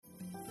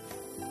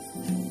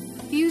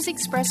Views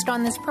expressed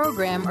on this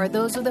program are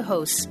those of the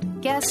hosts,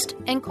 guests,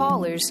 and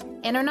callers,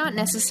 and are not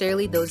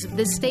necessarily those of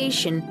this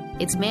station,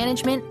 its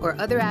management, or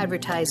other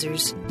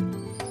advertisers.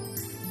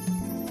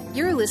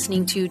 You're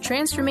listening to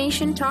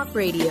Transformation Talk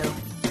Radio.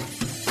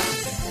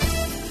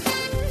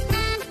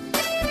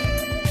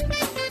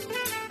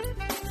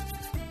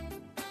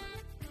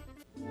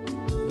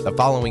 The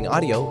following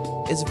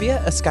audio is via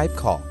a Skype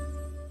call.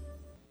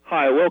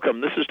 Hi,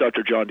 welcome. This is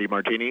Dr. John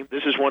DeMartini.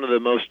 This is one of the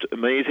most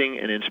amazing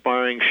and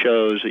inspiring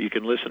shows that you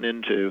can listen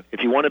into.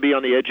 If you want to be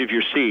on the edge of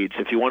your seats,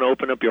 if you want to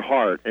open up your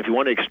heart, if you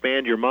want to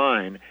expand your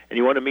mind, and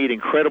you want to meet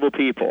incredible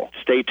people,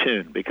 stay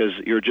tuned because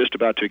you're just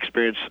about to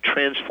experience a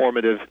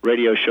transformative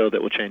radio show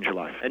that will change your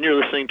life. And you're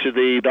listening to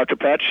the Dr.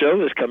 Pat Show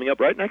that's coming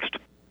up right next.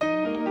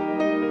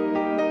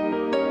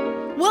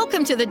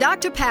 Welcome to the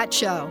Dr. Pat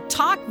Show.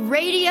 Talk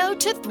radio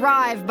to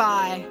thrive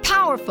by.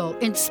 Powerful,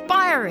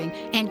 inspiring,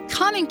 and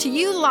coming to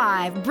you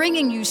live,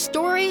 bringing you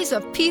stories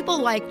of people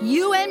like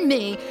you and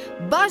me,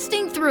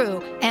 busting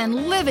through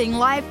and living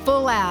life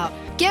full out.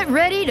 Get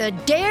ready to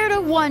dare to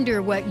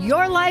wonder what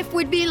your life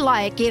would be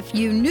like if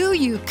you knew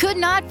you could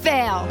not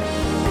fail.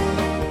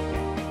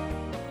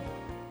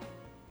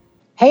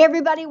 Hey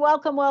everybody,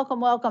 welcome.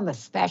 A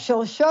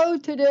special show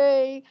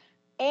today.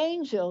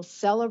 Angels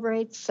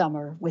Celebrate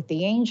Summer with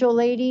the Angel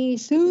Lady,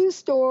 Sue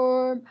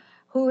Storm,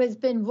 who has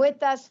been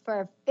with us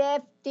for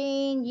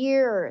 15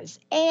 years.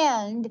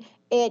 And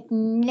it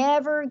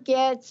never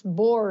gets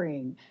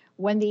boring.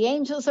 When the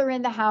angels are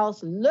in the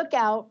house, look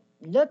out.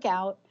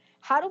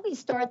 How do we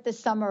start the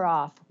summer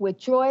off? With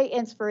joy,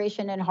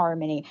 inspiration, and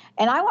harmony.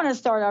 And I want to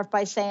start off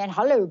by saying,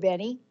 hello,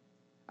 Benny.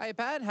 Hi,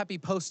 Pat. Happy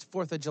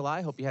post-4th of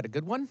July. Hope you had a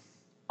good one.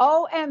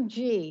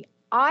 OMG.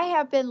 I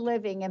have been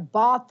living in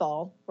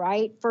Bothell,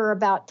 right, for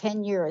about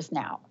 10 years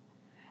now.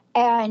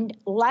 And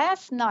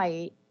last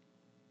night,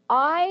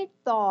 I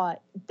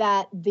thought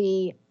that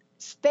the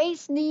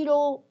Space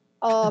Needle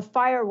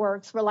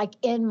fireworks were like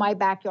in my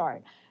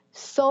backyard.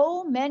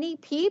 So many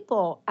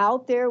people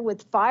out there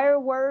with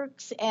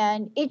fireworks,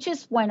 and it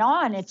just went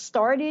on. It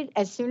started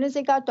as soon as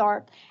it got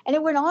dark, and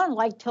it went on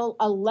like till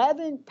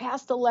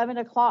past 11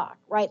 o'clock,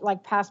 right,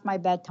 like past my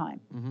bedtime.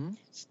 Mm-hmm.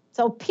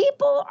 So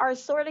people are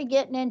sort of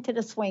getting into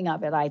the swing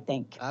of it, I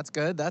think. That's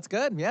good,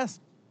 yes.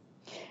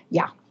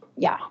 Yeah.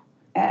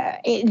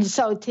 And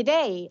so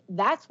today,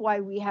 that's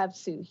why we have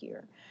Sue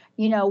here.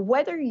 You know,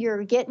 whether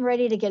you're getting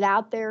ready to get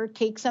out there,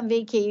 take some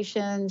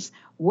vacations,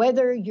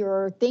 whether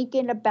you're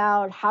thinking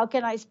about how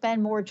can I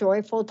spend more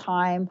joyful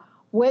time,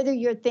 whether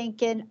you're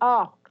thinking,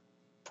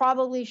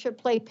 probably should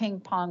play ping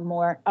pong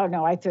more. Oh,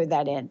 no, I threw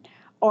that in.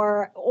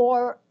 Or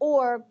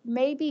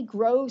maybe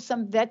grow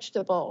some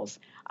vegetables.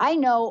 I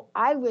know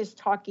I was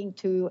talking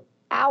to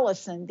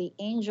Allison, the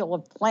angel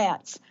of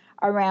plants,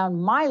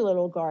 around my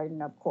little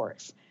garden, of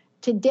course.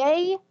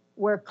 Today,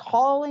 we're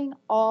calling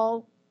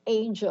all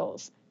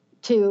angels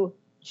to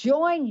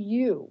join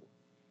you,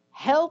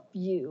 help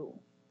you,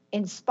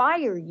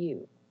 inspire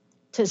you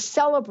to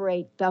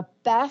celebrate the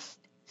best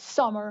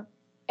summer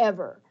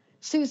ever.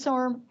 Sue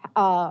Storm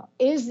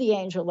is the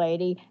angel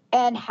lady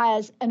and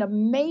has an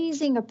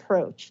amazing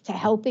approach to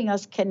helping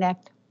us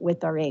connect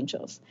with our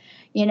angels.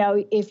 You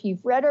know, if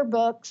you've read her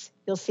books,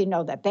 you'll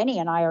know that Benny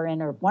and I are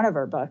in one of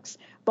her books.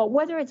 But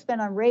whether it's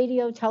been on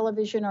radio,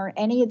 television, or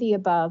any of the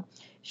above,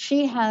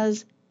 she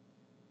has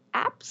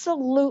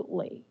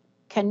absolutely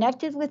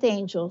connected with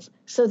angels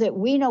so that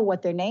we know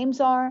what their names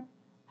are,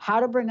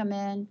 how to bring them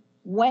in,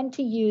 when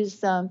to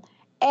use them,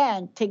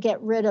 and to get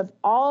rid of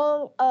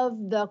all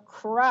of the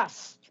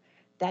crust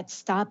that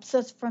stops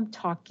us from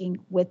talking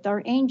with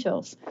our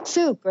angels.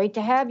 Sue, great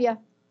to have you.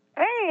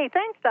 Hey,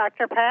 thanks,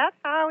 Dr. Pat.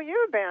 How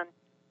you been?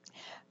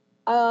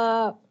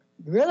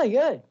 Really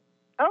good.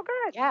 Oh,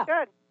 good. Yeah.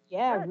 Good.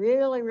 Yeah, good.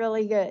 Really,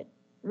 really good.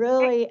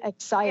 Really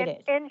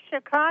excited. In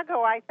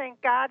Chicago, I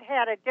think God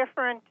had a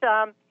different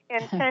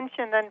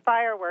intention than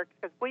fireworks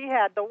because we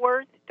had the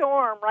worst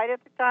storm right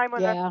at the time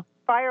when the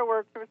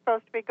fireworks were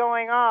supposed to be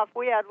going off.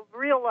 We had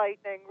real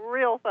lightning,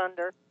 real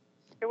thunder.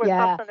 It was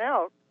something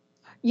else.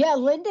 Yeah,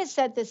 Linda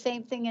said the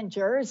same thing in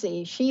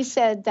Jersey. She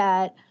said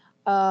that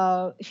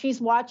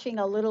she's watching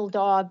a little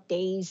dog,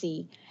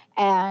 Daisy,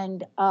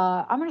 and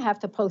I'm going to have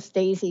to post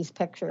Daisy's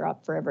picture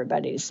up for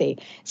everybody to see.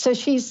 So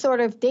she's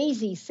sort of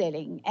Daisy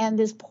sitting, and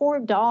this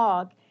poor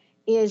dog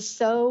is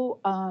so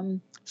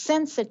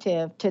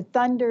sensitive to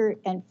thunder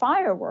and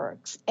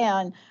fireworks.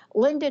 And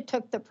Linda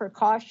took the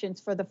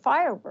precautions for the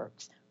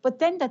fireworks, but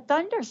then the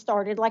thunder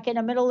started like in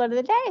the middle of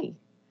the day.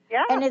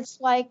 Yeah. And it's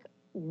like,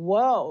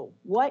 whoa,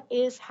 what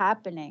is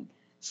happening?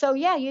 So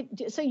you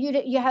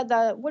had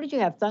what did you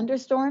have,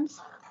 thunderstorms?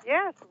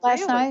 Yes,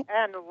 last night?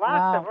 And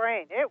lots of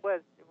rain. It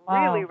was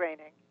really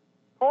raining,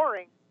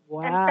 pouring.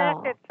 Wow. In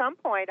fact, at some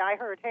point I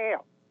heard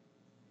hail.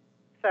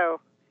 So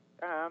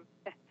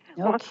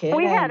no kidding.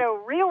 We had a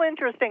real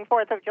interesting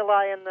 4th of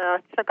July in the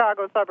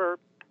Chicago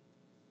suburbs.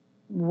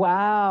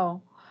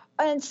 Wow.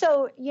 And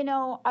so,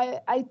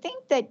 I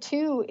think that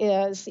too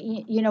is,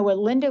 what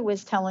Linda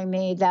was telling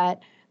me,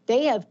 that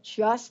they have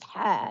just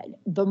had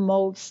the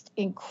most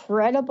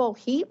incredible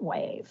heat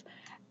wave.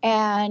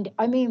 And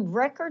I mean,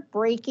 record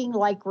breaking,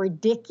 like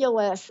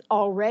ridiculous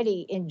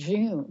already in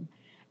June.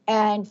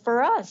 And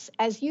for us,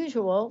 as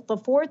usual, the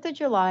 4th of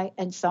July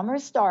and summer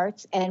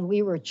starts, and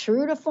we were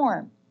true to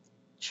form,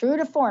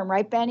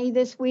 right, Benny,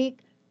 this week?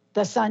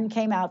 The sun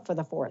came out for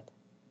the 4th.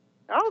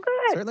 Oh,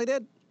 good. Certainly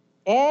did.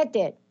 It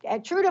did.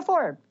 True to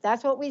form.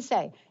 That's what we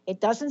say.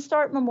 It doesn't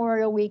start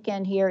Memorial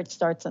Weekend here. It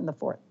starts on the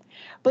 4th.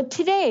 But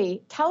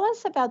today, tell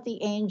us about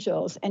the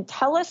angels and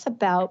tell us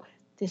about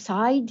this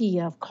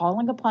idea of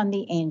calling upon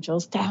the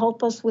angels to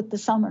help us with the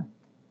summer.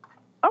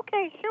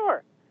 Okay,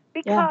 sure.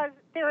 Because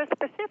there are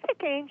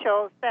specific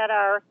angels that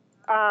are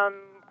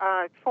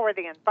for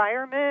the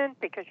environment,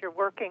 because you're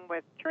working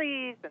with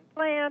trees and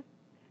plants.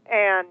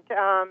 And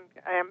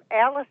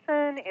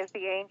Allison is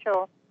the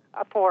angel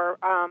for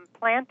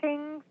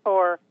planting,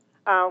 for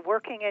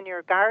working in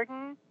your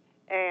garden.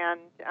 And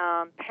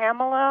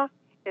Pamela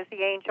is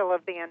the angel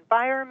of the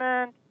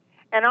environment.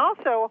 And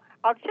also,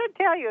 I should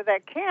tell you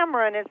that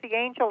Cameron is the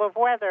angel of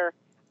weather.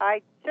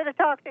 I should have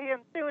talked to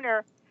him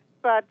sooner,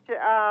 but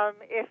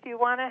if you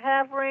want to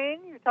have rain,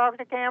 you talk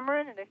to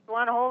Cameron, and if you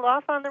want to hold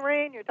off on the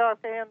rain, you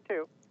talk to him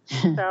too.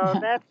 So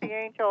that's the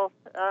angel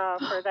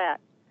for that.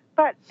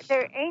 But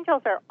their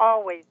angels are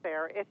always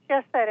there. It's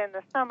just that in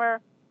the summer,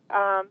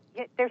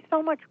 there's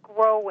so much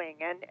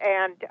growing,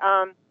 and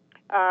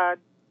I'm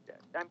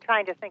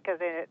trying to think of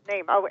the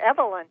name. Oh,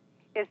 Evelyn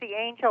is the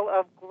angel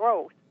of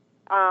growth.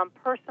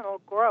 Personal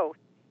growth,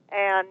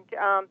 and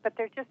but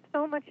there's just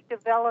so much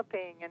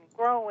developing and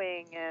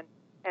growing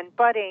and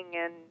budding,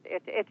 and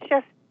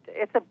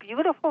it's a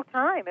beautiful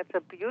time. It's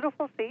a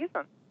beautiful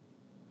season.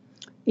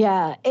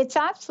 Yeah, it's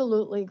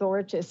absolutely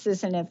gorgeous,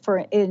 isn't it?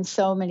 In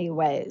so many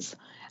ways.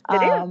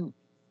 It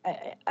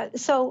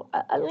is. So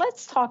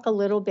let's talk a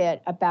little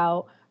bit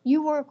about,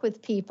 you work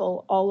with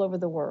people all over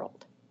the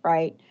world,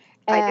 right?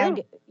 And I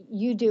do.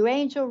 You do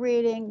angel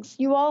readings.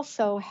 You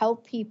also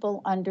help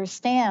people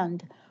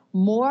understand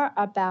more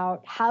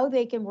about how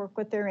they can work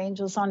with their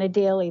angels on a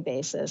daily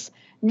basis,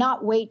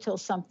 not wait till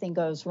something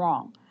goes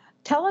wrong.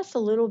 Tell us a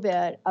little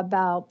bit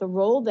about the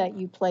role that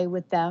you play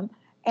with them,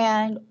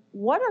 and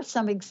what are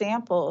some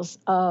examples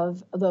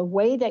of the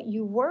way that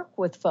you work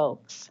with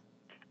folks?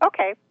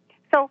 Okay.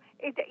 So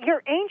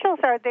your angels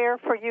are there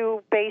for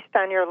you based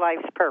on your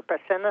life's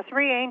purpose. And the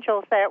 3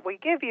 angels that we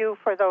give you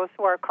for those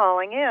who are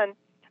calling in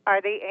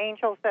are the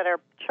angels that are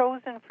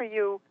chosen for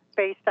you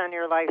based on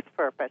your life's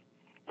purpose.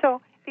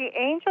 So the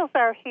angels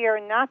are here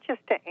not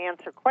just to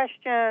answer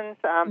questions,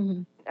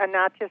 and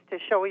not just to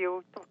show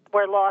you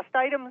where lost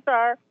items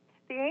are.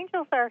 The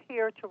angels are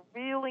here to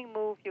really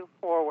move you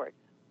forward.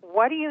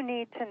 What do you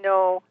need to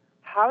know?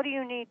 How do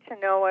you need to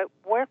know it?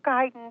 What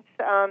guidance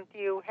do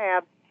you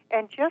have?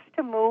 And just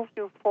to move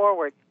you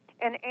forward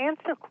and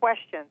answer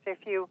questions.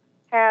 If you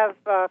have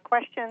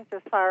questions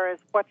as far as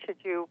what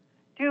should you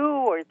do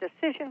or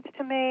decisions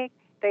to make,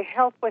 they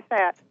help with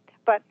that.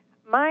 But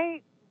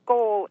my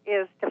goal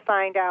is to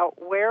find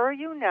out, where are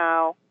you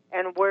now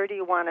and where do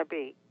you want to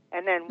be?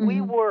 And then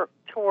we work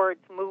towards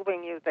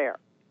moving you there.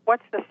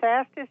 What's the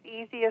fastest,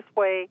 easiest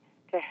way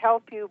to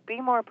help you be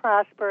more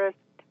prosperous,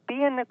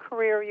 be in the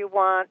career you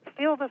want,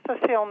 feel the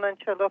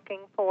fulfillment you're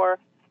looking for?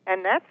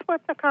 And that's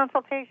what the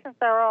consultations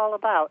are all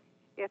about.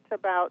 It's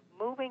about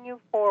moving you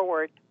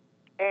forward.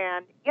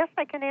 And yes,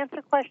 I can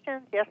answer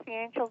questions. Yes, the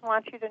angels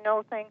want you to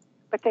know things,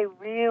 but they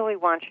really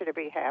want you to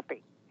be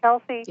happy,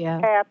 healthy,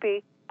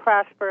 happy,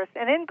 prosperous,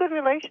 and in good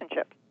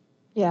relationships.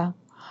 Yeah.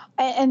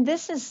 And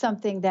this is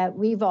something that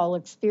we've all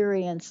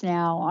experienced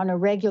now on a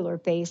regular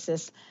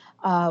basis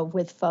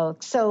with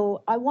folks.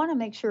 So I want to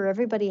make sure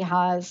everybody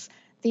has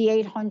the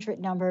 800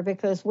 number,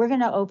 because we're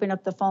going to open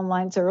up the phone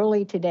lines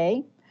early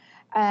today.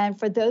 And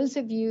for those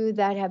of you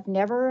that have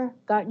never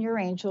gotten your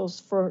angels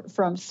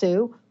from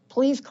Sue,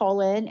 please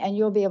call in and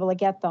you'll be able to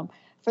get them.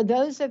 For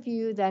those of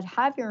you that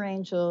have your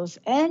angels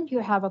and you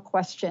have a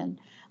question,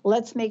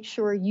 let's make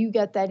sure you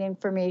get that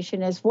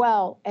information as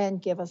well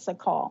and give us a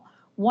call.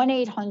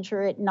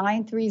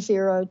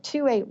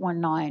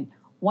 1-800-930-2819.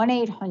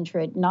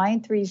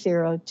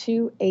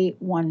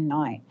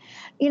 1-800-930-2819.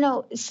 You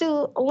know,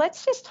 Sue,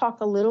 let's just talk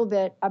a little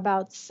bit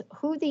about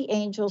who the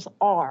angels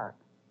are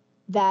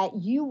that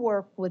you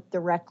work with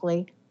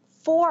directly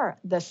for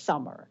the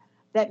summer,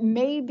 that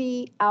may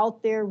be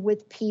out there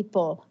with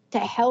people to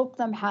help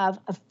them have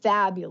a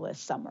fabulous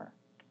summer.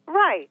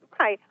 Right.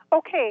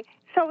 Okay,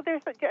 so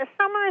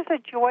summer is a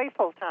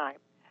joyful time,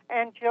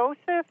 and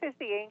Joseph is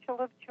the angel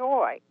of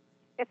joy.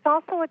 It's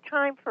also a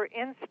time for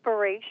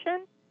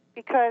inspiration,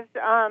 because,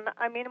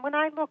 when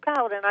I look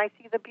out and I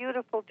see the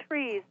beautiful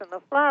trees and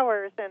the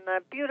flowers and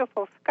the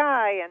beautiful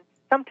sky and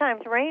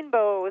sometimes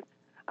rainbows,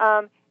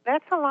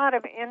 that's a lot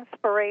of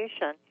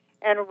inspiration.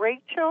 And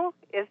Rachel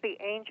is the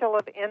angel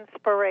of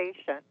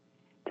inspiration.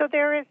 So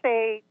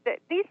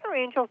these are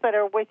angels that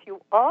are with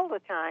you all the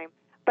time,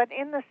 but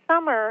in the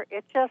summer,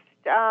 it just,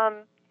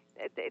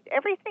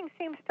 everything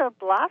seems to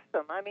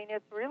blossom.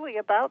 It's really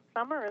about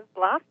summer is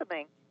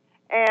blossoming.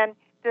 And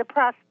the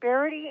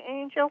prosperity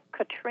angel,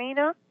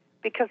 Katrina,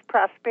 because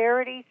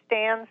prosperity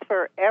stands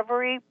for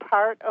every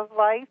part of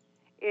life,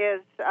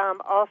 is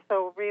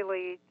also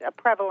really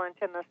prevalent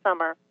in the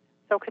summer.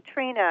 So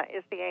Katrina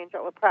is the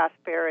angel of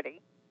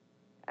prosperity.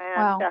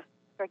 And wow.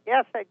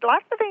 Yes,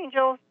 lots of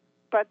angels,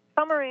 but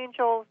summer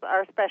angels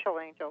are special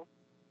angels.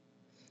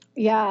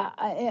 Yeah,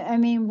 I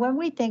mean, when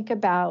we think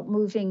about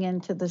moving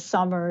into the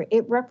summer,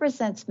 it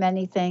represents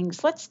many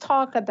things. Let's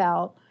talk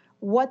about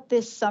what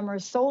this summer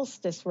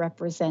solstice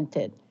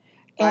represented.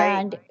 Right.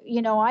 And,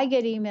 you know, I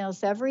get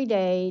emails every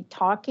day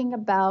talking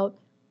about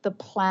the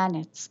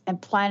planets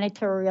and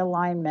planetary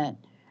alignment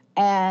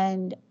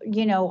and,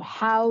 you know,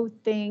 how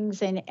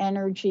things and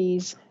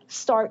energies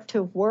start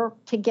to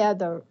work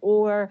together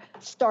or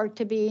start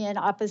to be in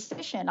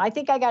opposition. I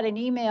think I got an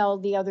email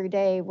the other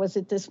day, was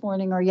it this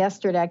morning or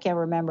yesterday? I can't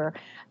remember,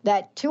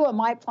 that 2 of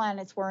my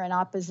planets were in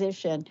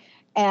opposition.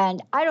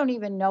 And I don't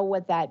even know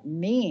what that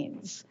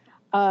means.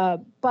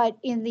 But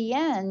in the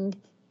end,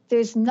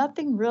 there's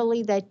nothing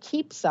really that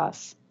keeps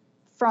us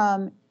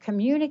from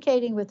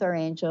communicating with our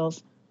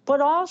angels, but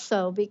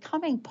also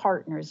becoming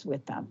partners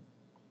with them.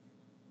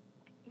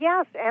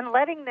 Yes, and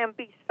letting them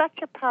be such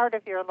a part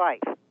of your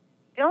life.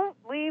 Don't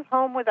leave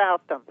home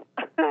without them.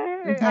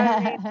 I mean,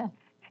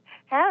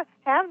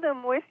 have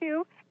them with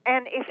you.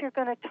 And if you're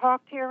going to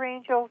talk to your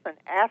angels and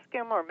ask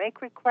them or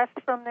make requests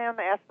from them,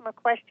 ask them a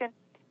question,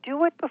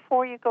 do it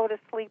before you go to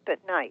sleep at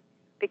night,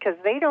 because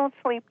they don't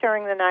sleep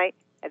during the night,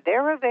 and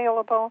they're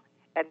available,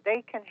 and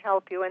they can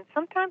help you. And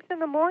sometimes in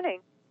the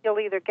morning, you'll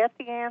either get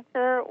the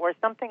answer or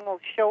something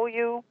will show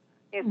you.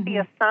 You see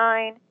a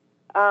sign.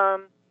 A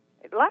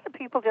lot of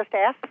people just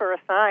ask for a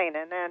sign,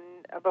 and then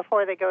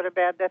before they go to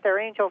bed, that their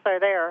angels are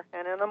there,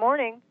 and in the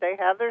morning they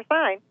have their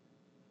sign.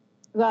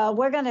 Well,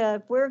 we're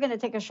gonna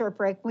take a short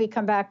break. When we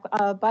come back.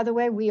 By the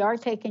way, we are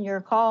taking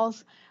your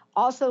calls.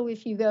 Also,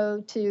 if you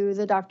go to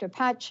the Dr.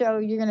 Pat Show,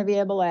 you're going to be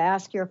able to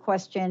ask your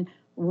question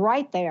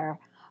right there.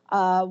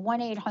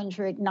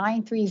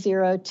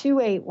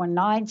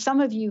 1-800-930-2819. Some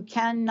of you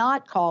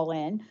cannot call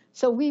in,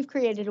 so we've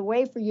created a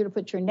way for you to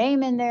put your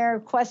name in there,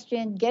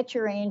 question, get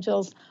your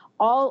angels,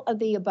 all of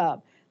the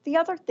above. The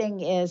other thing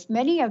is,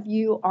 many of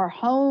you are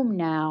home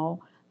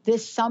now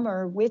this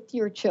summer with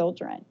your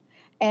children.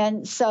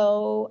 And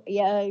so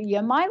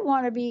you might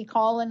want to be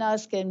calling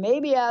us and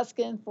maybe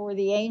asking for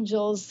the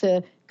angels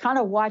to kind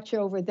of watch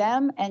over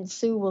them. And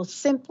Sue will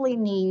simply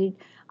need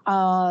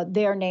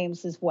their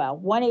names as well.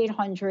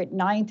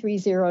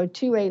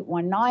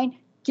 1-800-930-2819.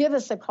 Give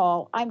us a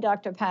call. I'm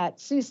Dr.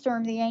 Pat. Sue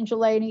Sturm, the Angel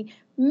Lady.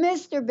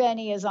 Mr.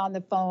 Benny is on the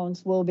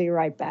phones. We'll be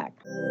right back.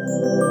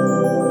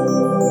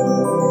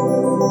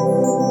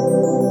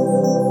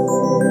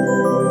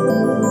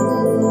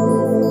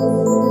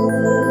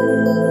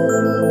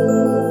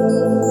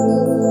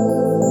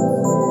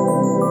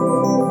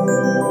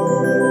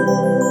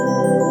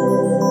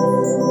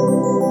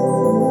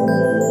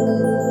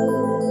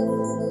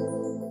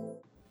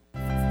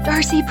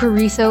 Darcy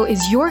Pariso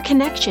is your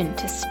connection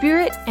to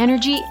spirit,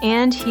 energy,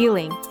 and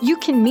healing. You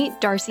can meet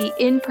Darcy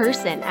in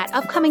person at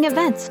upcoming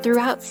events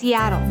throughout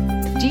Seattle.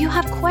 Do you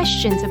have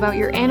questions about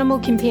your animal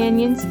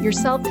companions,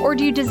 yourself, or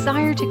do you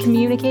desire to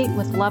communicate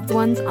with loved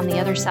ones on the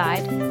other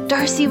side?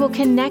 Darcy will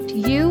connect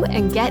you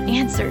and get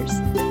answers.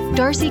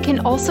 Darcy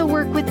can also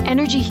work with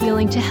energy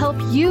healing to help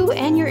you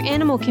and your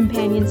animal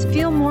companions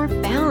feel more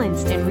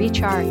balanced and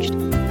recharged.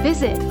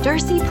 Visit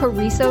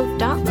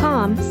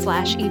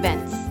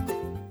darcypariso.com/events.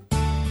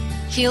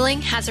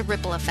 Healing has a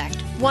ripple effect.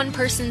 One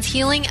person's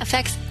healing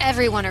affects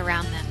everyone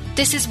around them.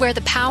 This is where the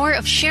power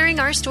of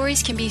sharing our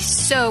stories can be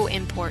so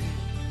important.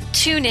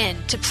 Tune in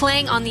to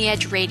Playing on the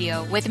Edge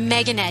Radio with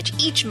Megan Edge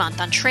each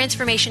month on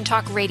Transformation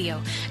Talk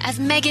Radio,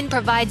 as Megan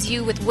provides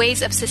you with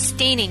ways of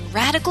sustaining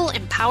radical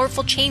and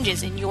powerful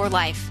changes in your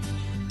life.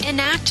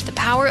 Enact the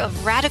power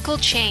of radical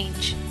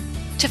change.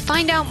 To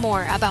find out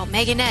more about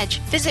Megan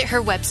Edge, visit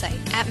her website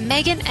at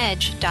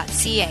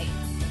meganedge.ca.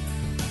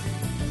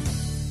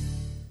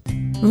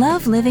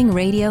 Love Living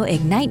Radio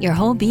Ignite Your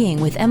Whole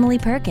Being with Emily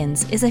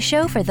Perkins is a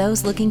show for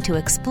those looking to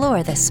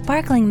explore the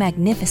sparkling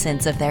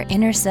magnificence of their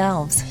inner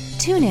selves.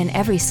 Tune in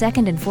every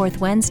second and fourth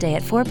Wednesday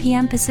at 4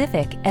 p.m.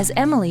 Pacific as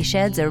Emily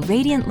sheds a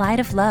radiant light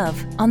of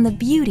love on the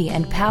beauty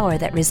and power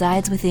that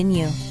resides within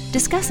you.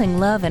 Discussing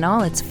love in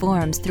all its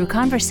forms through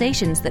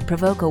conversations that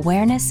provoke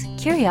awareness,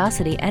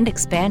 curiosity, and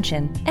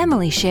expansion,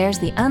 Emily shares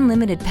the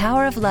unlimited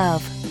power of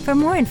love. For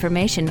more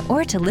information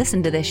or to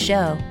listen to this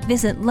show,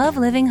 visit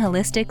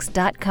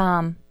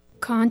loveliving.holistics.com.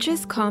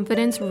 Conscious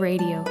Confidence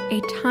Radio,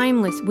 a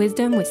timeless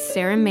wisdom with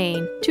Sarah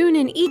Main. Tune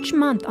in each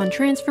month on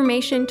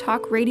Transformation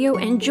Talk Radio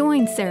and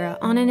join Sarah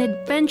on an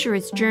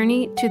adventurous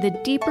journey to the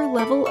deeper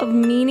level of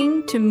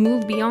meaning to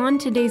move beyond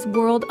today's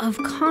world of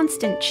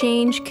constant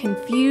change,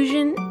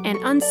 confusion, and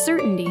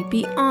uncertainty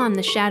beyond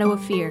the shadow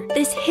of fear.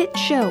 This hit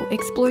show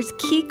explores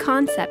key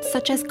concepts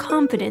such as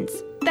confidence,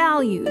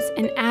 values,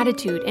 and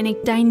attitude in a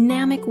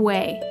dynamic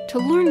way. To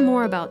learn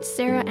more about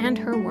Sarah and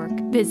her work,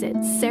 visit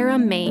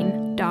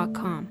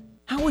sarahmain.com.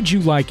 How would you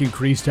like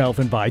increased health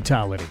and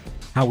vitality?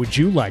 How would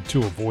you like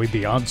to avoid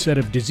the onset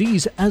of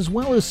disease as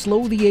well as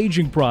slow the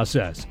aging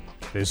process?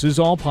 This is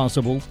all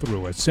possible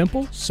through a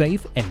simple,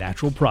 safe, and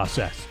natural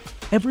process.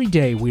 Every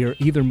day we are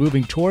either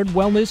moving toward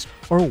wellness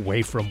or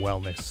away from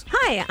wellness.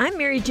 Hi, I'm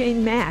Mary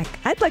Jane Mack.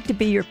 I'd like to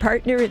be your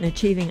partner in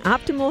achieving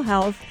optimal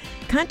health.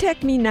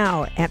 Contact me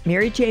now at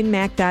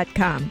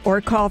maryjanemack.com or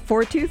call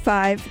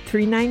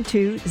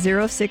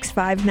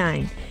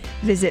 425-392-0659.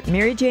 Visit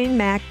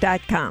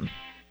maryjanemack.com.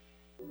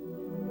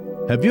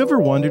 Have you ever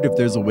wondered if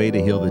there's a way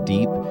to heal the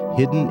deep,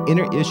 hidden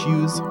inner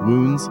issues,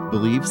 wounds,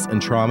 beliefs,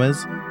 and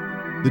traumas?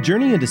 The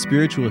journey into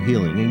spiritual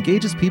healing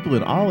engages people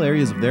in all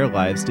areas of their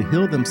lives to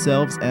heal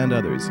themselves and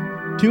others.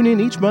 Tune in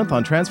each month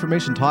on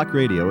Transformation Talk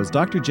Radio as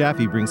Dr.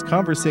 Jaffe brings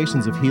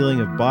conversations of healing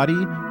of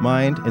body,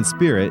 mind, and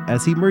spirit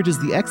as he merges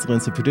the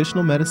excellence of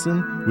traditional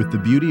medicine with the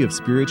beauty of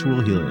spiritual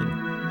healing.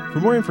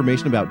 For more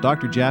information about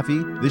Dr.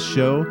 Jaffe, this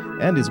show,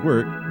 and his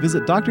work,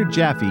 visit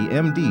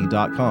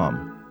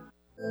drjaffemd.com.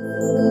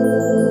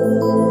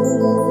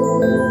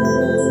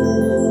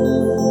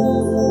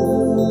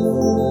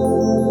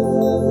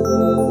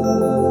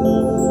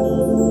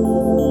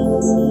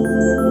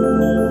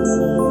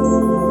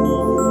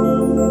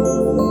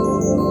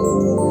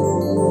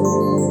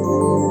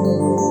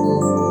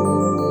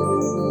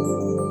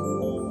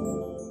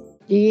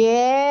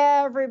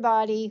 Yeah,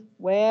 everybody.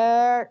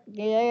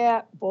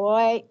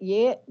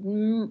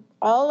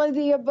 All of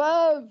the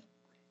above.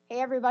 Hey,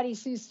 everybody,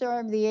 Sue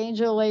Storm, the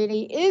Angel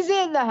Lady, is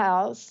in the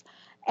house,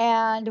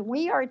 and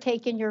we are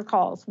taking your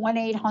calls.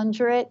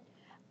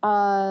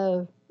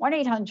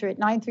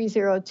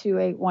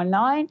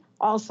 1-800-930-2819.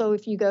 Also,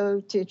 if you go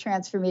to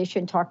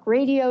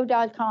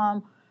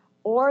transformationtalkradio.com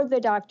or the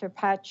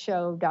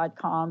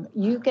drpatshow.com,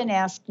 you can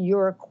ask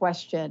your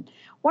question.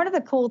 One of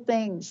the cool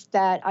things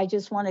that I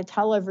just want to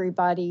tell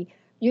everybody,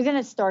 you're going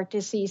to start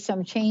to see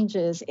some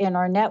changes in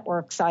our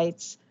network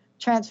sites,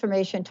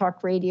 Transformation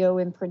Talk Radio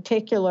in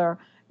particular.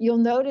 You'll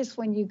notice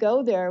when you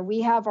go there,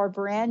 we have our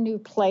brand new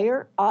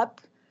player up,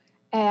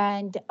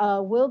 and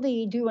we'll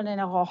be doing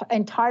an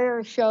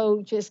entire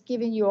show just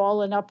giving you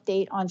all an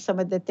update on some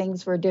of the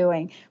things we're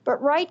doing.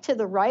 But right to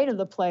the right of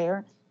the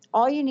player,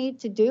 all you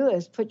need to do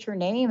is put your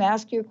name,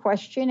 ask your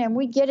question, and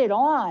we get it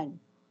on.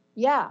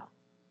 Yeah,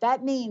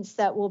 that means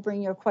that we'll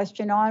bring your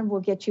question on.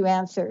 We'll get you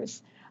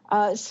answers.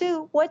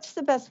 Sue, what's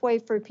the best way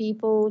for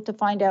people to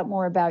find out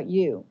more about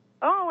you?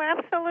 Oh,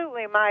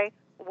 absolutely. My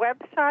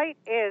website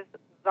is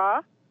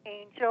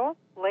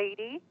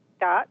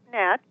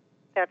theangelLady.net.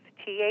 That's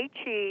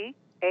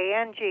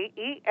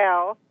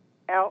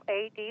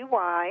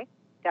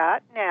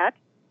TheAngelLady.net.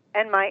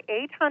 And my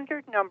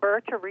 800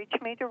 number to reach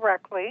me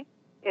directly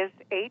is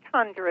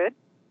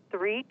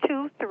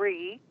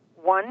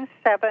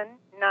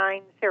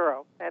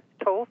 800-323-1790. That's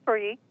toll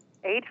free,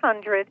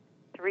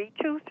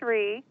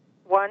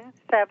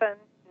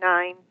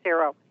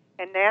 800-323-1790.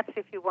 And that's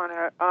if you want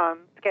to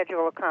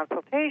schedule a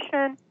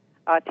consultation,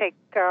 take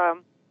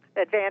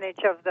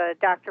advantage of the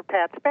Dr.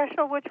 Pat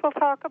special, which we'll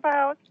talk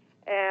about,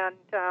 and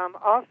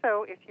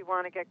also if you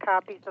want to get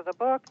copies of the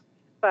book.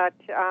 But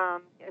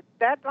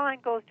that line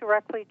goes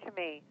directly to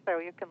me, so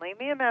you can leave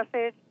me a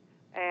message,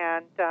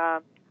 and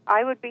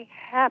I would be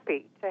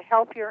happy to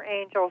help your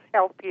angels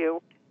help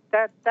you.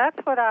 That's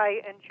what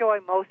I enjoy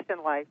most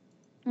in life.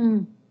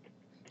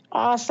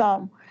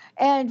 Awesome.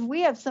 And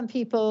we have some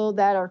people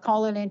that are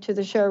calling into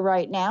the show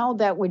right now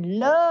that would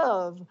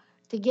love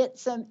to get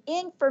some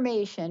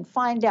information,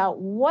 find out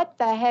what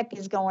the heck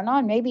is going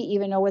on, maybe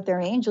even know what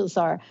their angels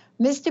are.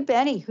 Mr.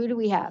 Benny, who do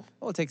we have?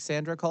 We'll take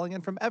Sandra calling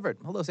in from Everett.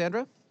 Hello,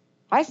 Sandra.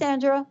 Hi,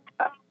 Sandra.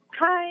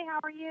 Hi, how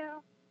are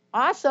you?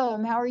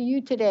 Awesome. How are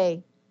you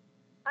today?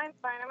 I'm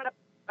fine.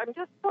 I'm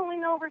just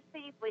pulling over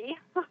safely.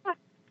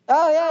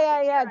 Oh,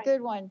 yeah.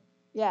 Good one.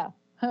 Yeah.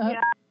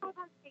 Yeah, I was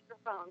on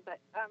speakerphone, but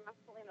I'm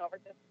pulling over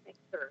just to make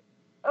sure.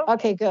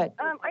 Okay, good.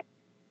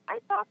 I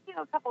talked to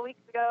you a couple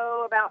weeks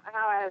ago about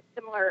how I had a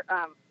similar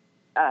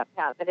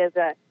path. That is,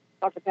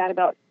 Dr. Pat,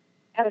 about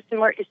had a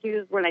similar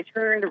issues when I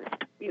turned,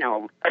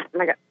 when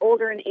I got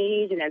older in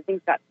age and then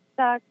things got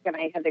stuck and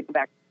I had to go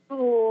back to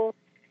school.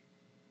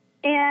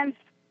 And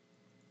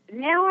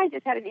now I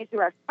just had an issue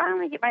where I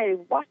finally get my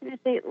Washington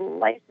State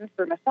license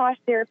for massage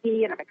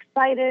therapy, and I'm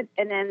excited.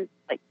 And then,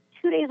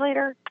 2 days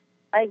later,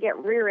 I get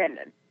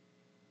rear-ended.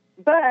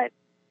 But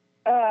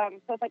so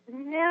it's like,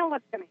 now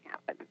what's going to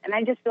happen? And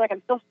I just feel like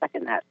I'm still stuck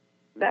in that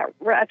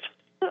rut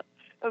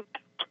of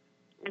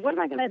what am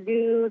I going to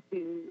do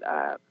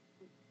to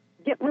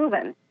get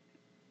moving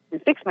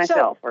and fix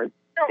myself?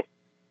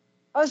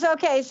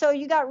 Okay. So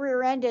you got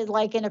rear-ended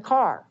in a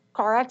car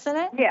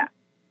accident? Yeah.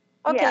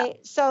 Okay, yeah.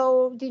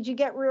 So did you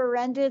get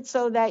rear-ended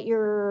so that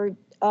you're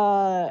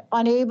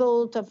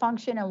unable to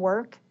function and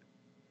work?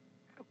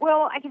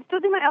 Well, I can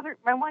still do my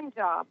one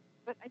job,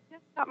 but I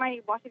just got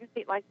my Washington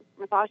State license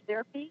for massage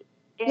therapy,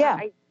 and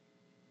I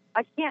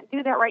can't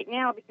do that right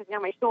now because now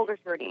my shoulder's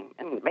hurting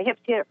and my hips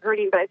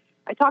hurting. But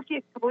I talked to you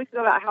a couple weeks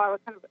ago about how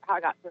I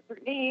got to a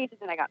certain age, and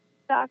then I got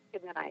stuck,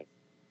 and then I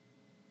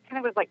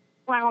kind of was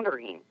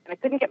floundering, and I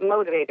couldn't get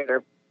motivated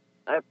or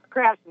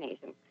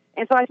procrastination.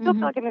 And so I still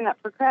feel like I'm in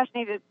that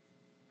procrastination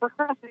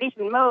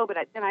mode, but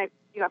then I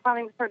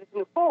finally started to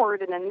move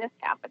forward, and then this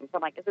happened. So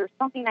I'm like, is there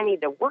something I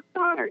need to work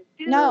on or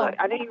do? No.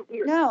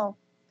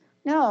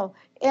 No.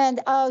 And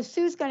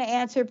Sue's going to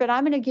answer, but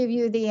I'm going to give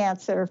you the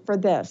answer for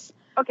this.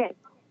 Okay.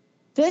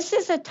 This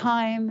is a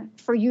time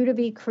for you to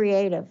be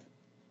creative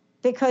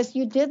because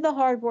you did the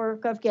hard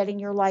work of getting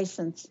your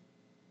license,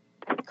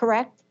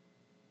 correct?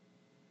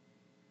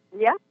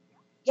 Yeah.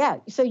 Yeah,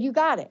 so you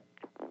got it.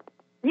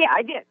 Yeah,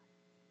 I did.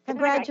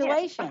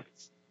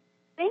 Congratulations.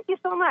 Thank you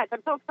so much.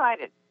 I'm so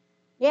excited.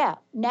 Yeah.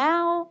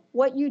 Now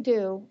what you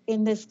do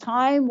in this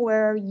time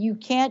where you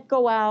can't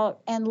go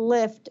out and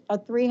lift a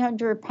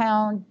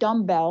 300-pound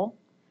dumbbell,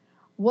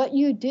 what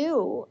you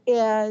do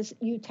is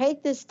you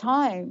take this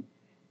time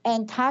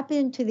and tap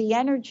into the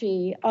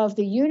energy of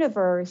the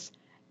universe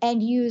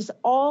and use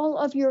all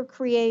of your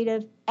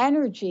creative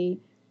energy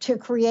to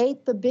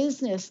create the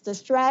business, the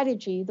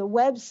strategy, the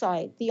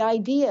website, the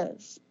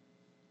ideas.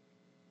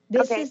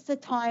 This is the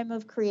time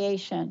of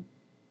creation,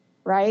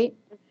 right?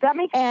 That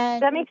makes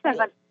sense.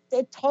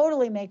 It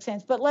totally makes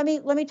sense. But let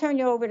me turn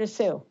you over to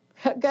Sue.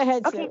 Go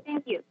ahead, Sue. Okay,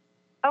 thank you.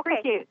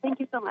 Okay, thank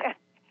you so much.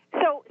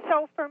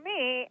 So for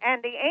me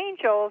and the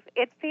angels,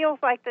 it feels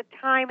like the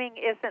timing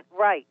isn't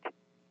right.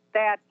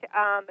 That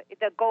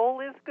the goal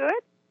is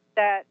good,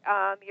 that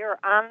you're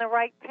on the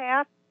right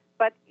path,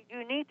 but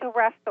you need to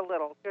rest a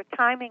little. Your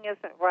timing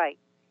isn't right,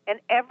 and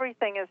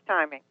everything is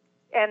timing.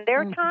 And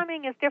their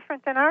timing is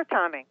different than our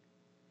timing.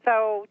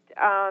 So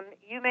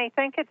you may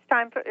think it's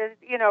time for,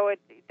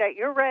 that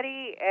you're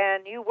ready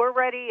and you were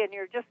ready and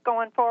you're just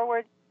going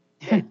forward.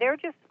 They're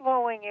just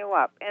slowing you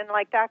up. And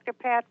like Dr.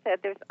 Pat said,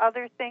 there's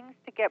other things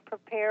to get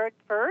prepared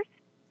first.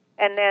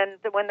 And then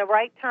when the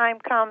right time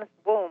comes,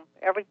 boom,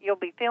 you'll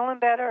be feeling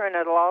better and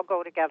it'll all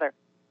go together.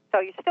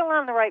 So you're still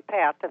on the right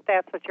path if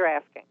that's what you're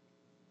asking.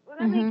 Well,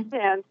 that makes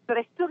sense, but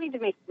I still need to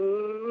make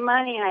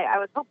money. And I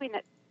was hoping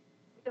that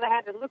because I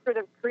had a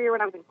lucrative career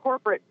when I was in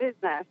corporate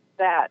business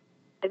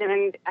and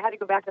then I had to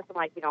go back to some,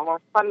 more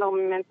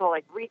fundamental,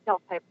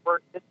 retail type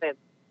work just that,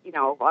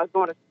 while I was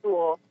going to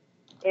school.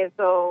 And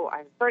so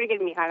I started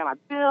getting behind on my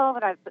bill,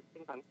 but I put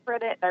things on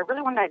credit. I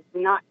really wanted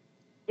to not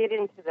get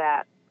into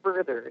that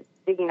further,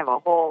 digging of a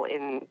hole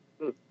in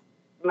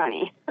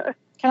money.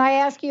 Can I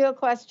ask you a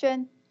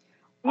question?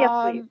 Yes,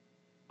 please.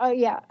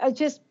 Yeah,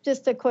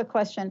 just a quick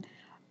question.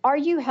 Are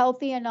you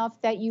healthy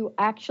enough that you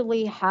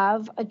actually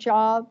have a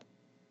job?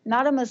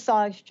 Not a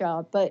massage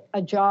job, but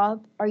a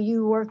job? Are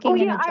you working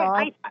in a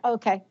job?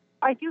 Okay.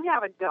 I do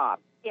have a job.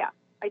 Yeah,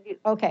 I do.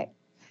 Okay.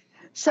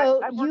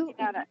 So I'm working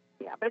at it.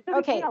 Yeah, but it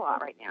doesn't pay a lot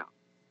right now.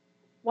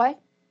 What?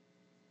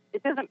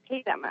 It doesn't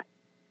pay that much.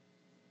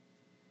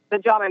 The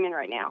job I'm in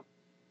right now.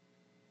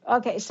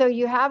 Okay, so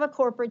you have a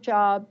corporate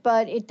job,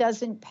 but it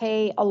doesn't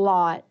pay a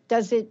lot.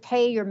 Does it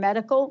pay your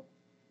medical?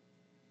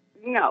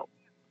 No.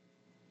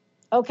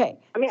 Okay.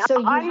 I mean,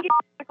 so I'm getting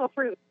medical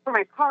for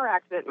my car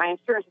accident. My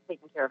insurance is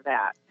taking care of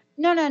that.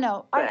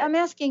 No. I'm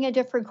asking a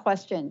different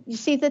question. You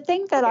see, the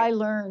thing that I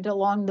learned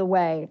along the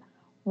way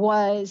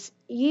was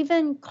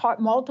even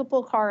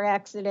multiple car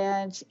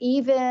accidents,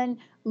 even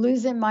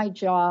losing my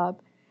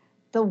job,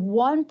 the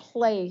one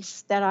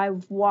place that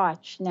I've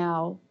watched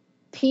now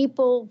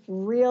people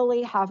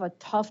really have a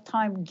tough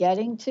time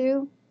getting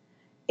to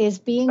is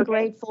being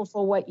grateful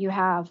for what you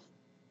have.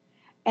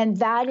 And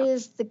that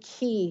is the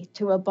key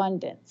to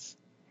abundance.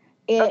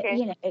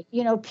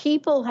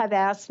 People have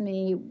asked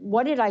me,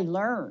 what did I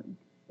learn?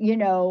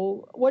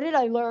 What did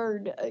I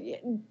learn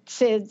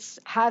since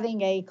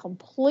having a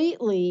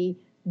completely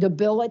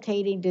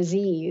debilitating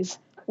disease?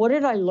 What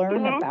did I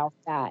learn about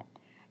that?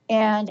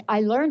 And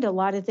I learned a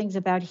lot of things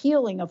about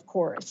healing, of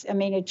course. I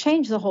mean, it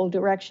changed the whole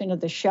direction of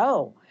the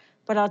show.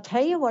 But I'll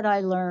tell you what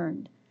I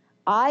learned.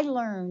 I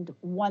learned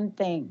one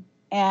thing,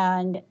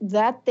 and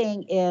that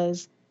thing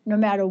is no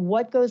matter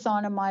what goes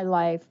on in my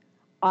life,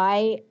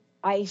 I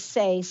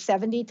say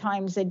 70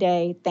 times a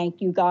day,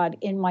 thank you, God,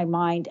 in my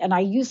mind. And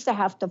I used to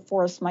have to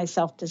force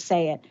myself to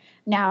say it.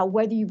 Now,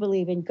 whether you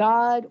believe in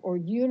God or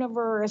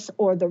universe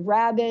or the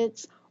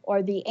rabbits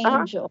or the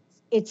angels,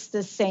 it's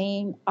the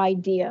same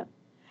idea.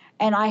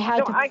 And I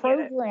had to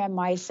program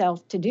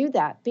myself to do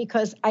that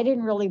because I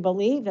didn't really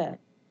believe it.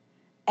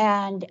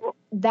 And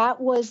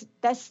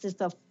that's just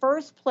the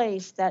first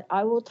place that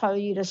I will tell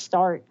you to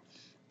start,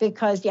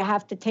 because you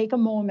have to take a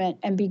moment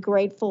and be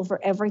grateful for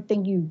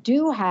everything you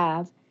do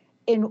have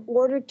in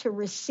order to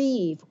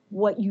receive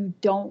what you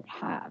don't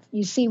have.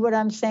 You see what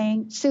I'm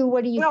saying? Sue,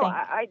 what do you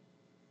think?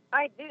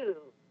 I do.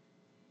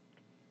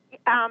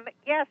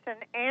 Yes, and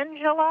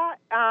Angela,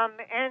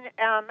 and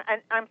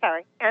I'm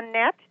sorry,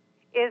 Annette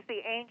is the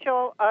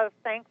angel of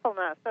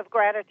thankfulness, of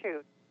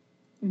gratitude.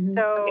 Mm-hmm.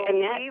 So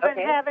we even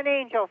have an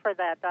angel for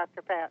that,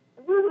 Dr. Pat.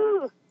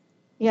 Woo-hoo.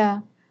 Yeah.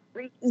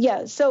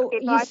 Yeah. So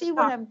you see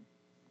what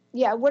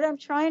I'm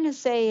trying to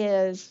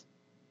say is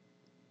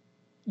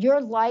your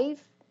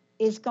life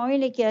is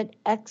going to get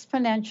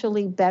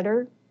exponentially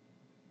better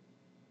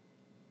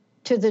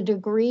to the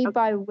degree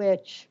by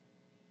which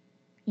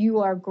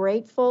you are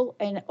grateful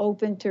and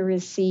open to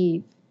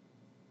receive.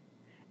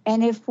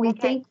 And if we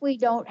think we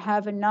don't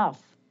have enough,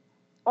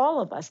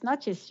 all of us, not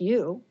just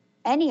you,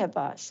 any of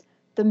us,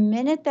 the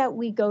minute that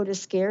we go to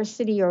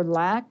scarcity or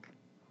lack,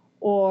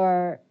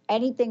 or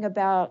anything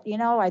about,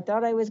 I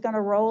thought I was going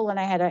to roll and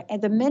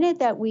and the minute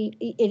that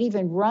it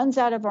even runs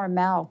out of our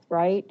mouth,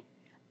 right?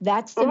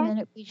 That's the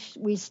minute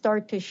we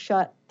start to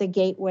shut the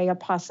gateway of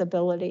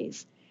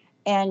possibilities.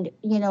 And,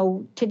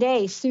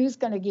 today Sue's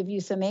going to give you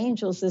some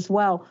angels as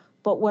well.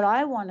 But what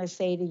I want to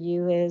say to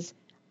you is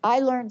I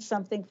learned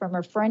something from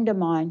a friend of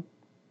mine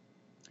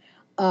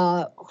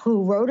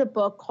who wrote a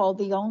book called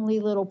The Only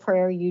Little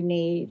Prayer You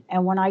Need.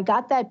 And when I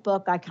got that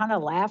book, I kind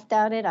of laughed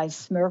at it. I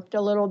smirked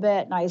a little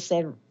bit and I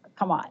said,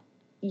 come on,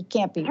 you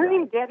can't be Her right.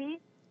 name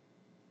Debbie?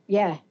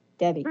 Yeah,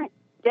 Debbie.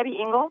 Debbie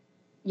Engel?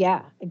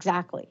 Yeah,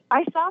 exactly.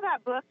 I saw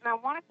that book and I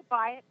wanted to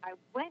buy it. I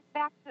went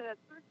back to the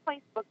Third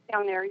Place book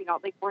down there,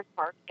 Lake Forest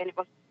Park, and it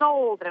was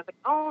sold. And I was like,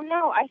 oh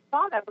no, I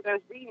saw that book. I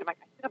was reading it. I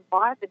should have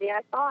bought it the day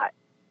I saw it.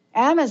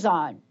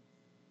 Amazon.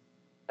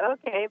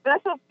 Okay, but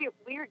that's so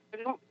weird.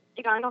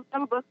 I know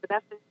some books, but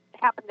that's just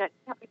happened to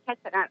catch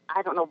it.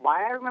 I don't know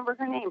why I remember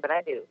her name, but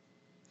I do.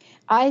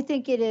 I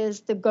think it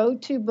is the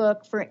go-to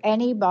book for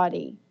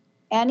anybody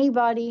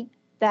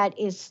that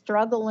is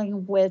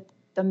struggling with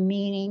the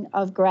meaning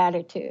of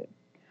gratitude.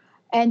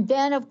 And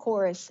then, of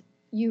course,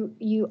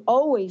 you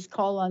always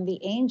call on the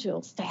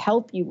angels to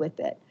help you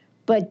with it.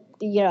 But,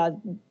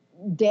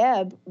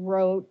 Deb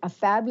wrote a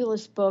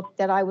fabulous book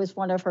that I was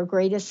one of her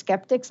greatest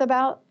skeptics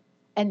about,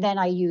 and then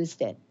I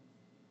used it.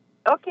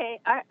 Okay,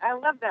 I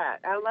love that.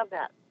 I love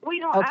that.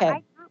 Well,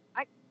 okay.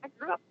 I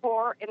grew up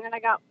poor, and then I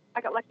got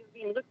lucky with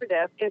being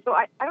lucrative, and so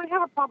I don't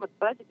have a problem with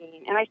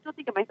budgeting, and I still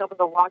think of myself as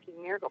a walking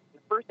miracle from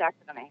the first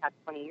accident I had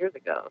 20 years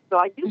ago. So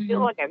I do feel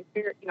like I'm,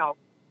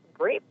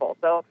 grateful.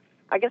 So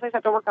I guess I just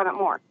have to work on it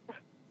more.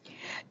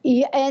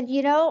 Yeah, and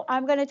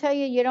I'm going to tell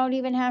you, you don't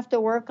even have to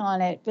work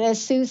on it.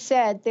 As Sue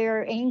said, there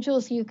are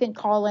angels you can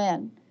call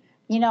in,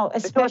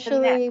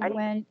 especially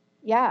when,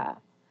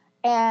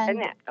 and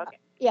okay.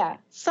 Yeah,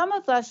 some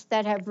of us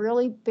that have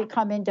really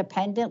become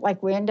independent,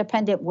 like we're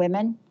independent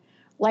women,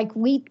 like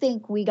we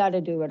think we got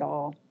to do it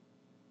all.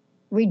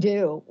 We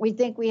do. We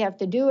think we have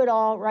to do it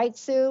all, right,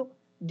 Sue?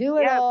 Do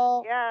it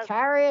all,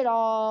 carry it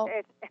all.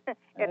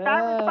 It's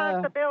our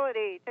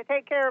responsibility to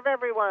take care of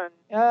everyone.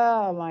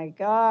 Oh, my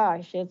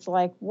gosh. It's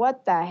like,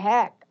 what the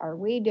heck are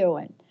we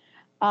doing?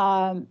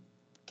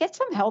 Get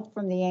some help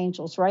from the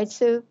angels, right,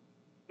 Sue?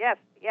 Yes.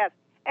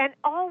 And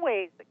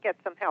always get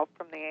some help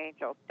from the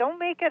angels. Don't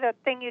make it a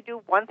thing you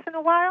do once in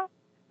a while.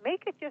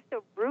 Make it just a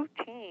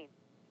routine.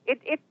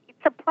 It's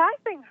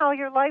surprising how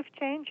your life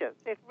changes.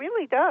 It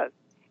really does.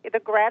 The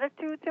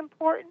gratitude's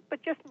important,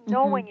 but just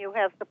knowing you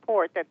have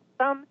support, that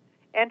some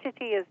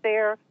entity is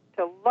there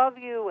to love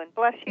you and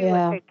bless you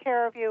and take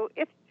care of you,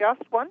 it's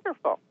just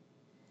wonderful.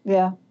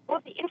 Yeah.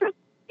 Well, the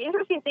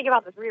interesting thing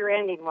about this rear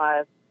ending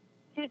was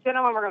two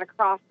gentlemen were going to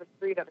cross the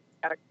street at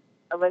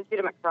a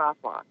legitimate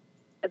crosswalk.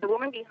 The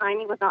woman behind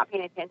me was not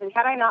paying attention.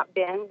 Had I not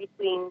been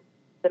between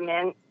the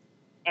men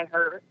and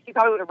her, she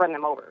probably would have run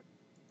them over.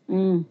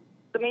 So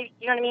maybe,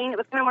 you know what I mean? It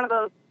was kind of one of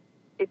those,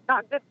 it's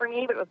not good for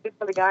me, but it was good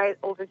for the guy,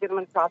 older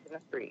gentleman crossing the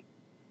street.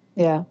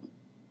 Yeah.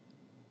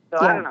 So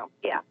I don't know.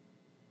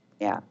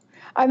 Yeah.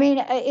 I mean,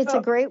 it's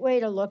a great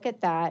way to look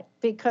at that,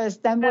 because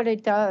then what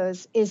it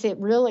does is it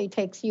really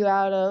takes you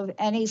out of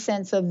any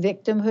sense of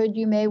victimhood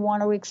you may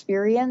want to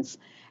experience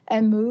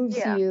and moves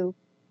you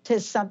to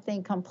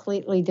something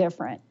completely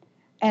different.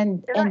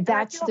 And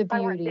that's the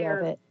beauty of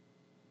it.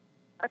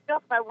 I feel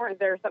if I weren't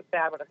there, something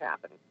bad would have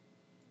happened.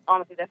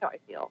 Honestly, that's how I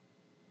feel.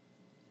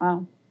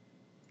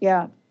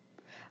 Yeah.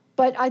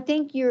 But I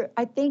think you're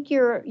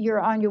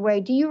on your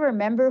way. Do you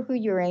remember who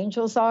your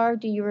angels are?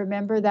 Do you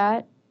remember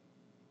that?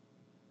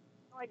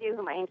 No idea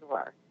who my angels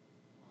are.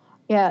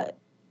 Yeah.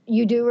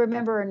 You do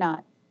remember or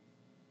not?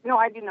 No,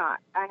 I do not.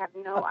 I have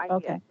no idea.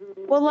 Okay.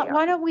 Well,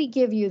 why don't we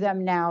give you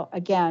them now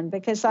again?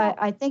 Because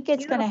I think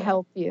it's going to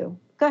help you.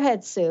 Go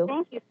ahead, Sue.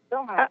 Thank you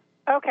so much.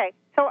 Okay.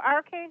 So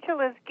Archangel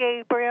is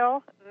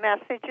Gabriel,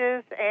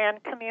 messages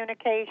and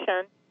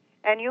communication.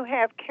 And you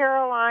have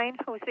Caroline,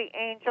 who's the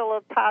angel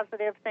of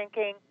positive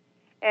thinking.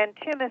 And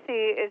Timothy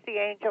is the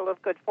angel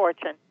of good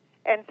fortune.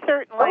 And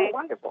certainly,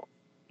 wonderful.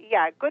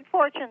 Yeah, good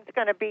fortune's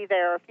going to be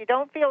there. If you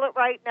don't feel it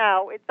right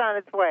now, it's on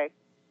its way.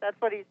 That's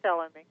what he's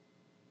telling me.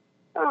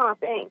 Oh,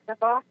 thanks.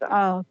 That's awesome.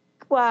 Oh,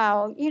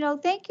 wow.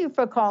 Thank you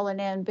for calling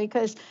in,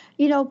 because,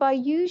 by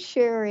you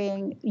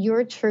sharing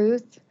your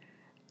truth,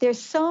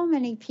 there's so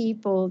many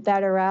people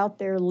that are out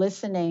there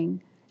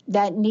listening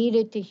that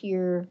needed to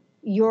hear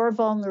your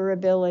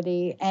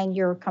vulnerability and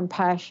your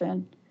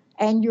compassion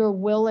and your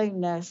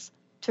willingness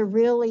to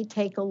really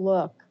take a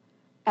look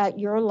at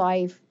your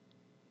life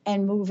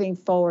and moving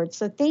forward.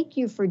 So thank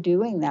you for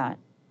doing that.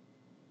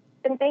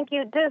 And thank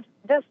you. Does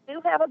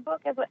Sue have a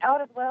book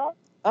out as well?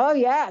 Oh,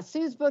 yeah.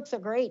 Sue's books are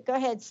great. Go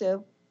ahead,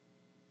 Sue.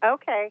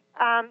 Okay.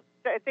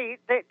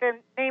 The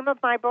name of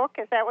my book,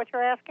 is that what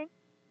you're asking?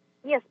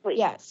 Yes, please.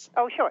 Yes.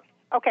 Oh, sure.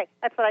 Okay,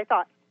 that's what I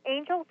thought.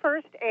 Angel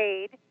First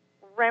Aid,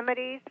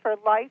 Remedies for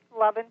Life,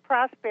 Love, and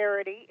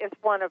Prosperity is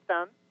one of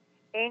them.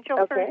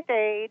 Angel First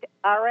Aid,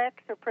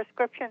 RX, or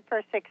Prescription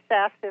for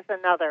Success, is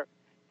another.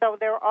 So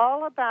they're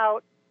all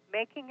about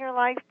making your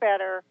life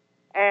better,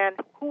 and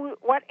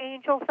what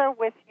angels are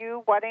with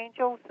you, what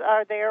angels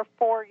are there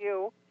for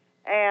you,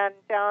 and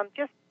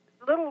just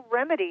little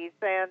remedies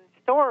and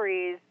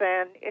stories,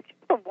 and it's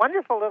just a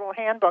wonderful little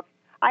handbook.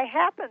 I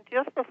happened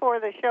just before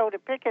the show to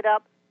pick it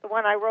up, the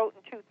one I wrote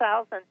in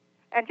 2000,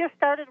 and just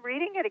started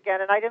reading it again,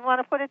 and I didn't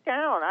want to put it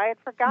down. I had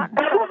forgotten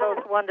some of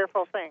those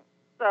wonderful things.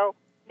 So,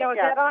 is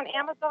that on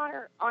Amazon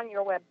or on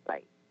your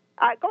website?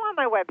 Go on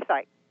my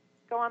website.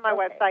 Go on my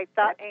website,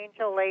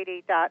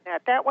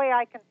 .angellady.net. That way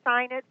I can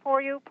sign it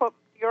for you, put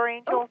your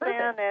angels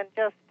in, and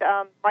just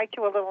write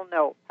you a little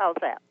note. How's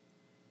that?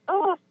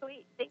 Oh,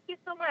 sweet. Thank you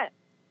so much.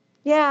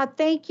 Yeah,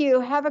 thank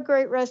you. Have a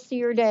great rest of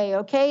your day,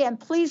 okay? And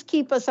please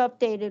keep us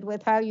updated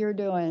with how you're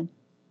doing.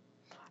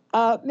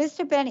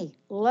 Mr. Benny,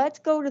 let's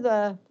go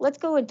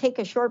and take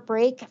a short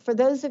break. For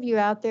those of you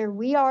out there,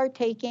 we're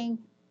taking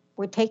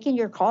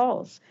your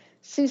calls.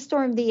 Sue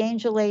Storm, the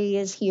Angel Lady,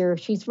 is here.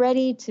 She's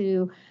ready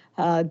to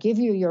give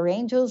you your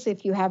angels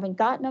if you haven't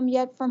gotten them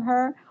yet from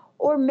her,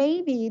 or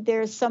maybe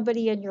there's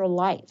somebody in your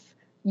life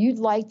you'd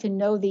like to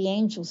know the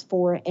angels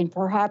for and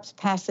perhaps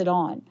pass it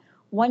on.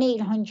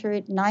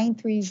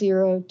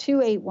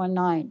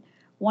 1-800-930-2819.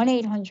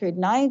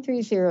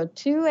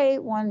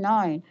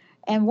 1-800-930-2819.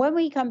 And when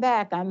we come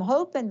back, I'm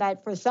hoping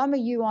that for some of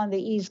you on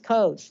the East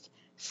Coast,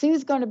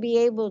 Sue's going to be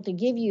able to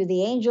give you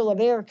the angel of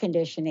air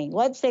conditioning.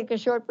 Let's take a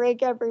short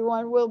break,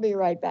 everyone. We'll be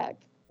right back.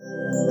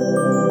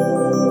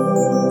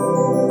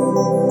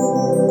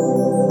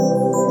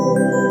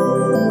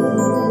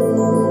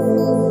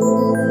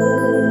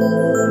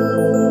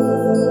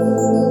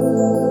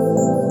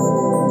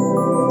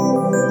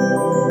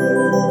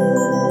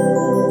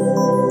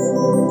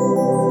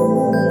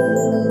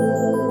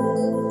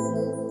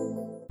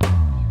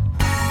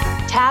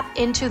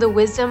 Into the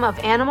wisdom of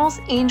animals,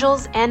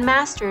 angels, and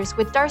masters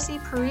with Darcy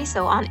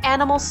Pariso on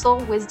Animal Soul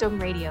Wisdom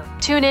Radio.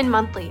 Tune in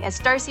monthly as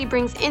Darcy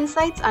brings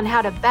insights on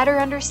how to better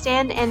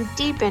understand and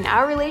deepen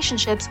our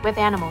relationships with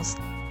animals.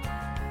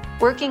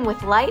 Working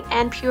with light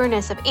and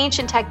pureness of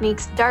ancient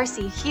techniques,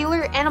 Darcy,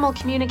 healer, animal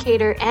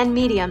communicator, and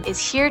medium, is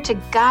here to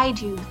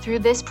guide you through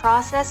this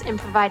process and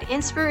provide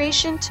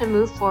inspiration to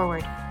move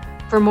forward.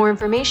 For more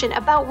information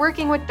about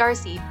working with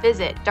Darcy,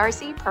 visit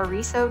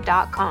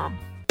darcypariso.com.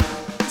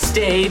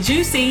 Stay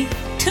juicy.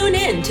 Tune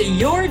in to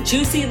Your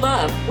Juicy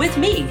Love with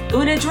me,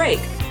 Una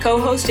Drake,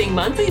 co-hosting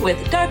monthly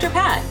with Dr.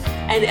 Pat,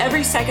 and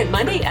every second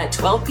Monday at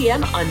 12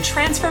 p.m. on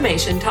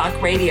Transformation Talk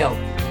Radio.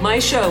 My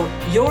show,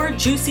 Your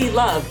Juicy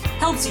Love,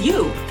 helps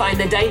you find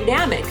the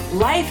dynamic,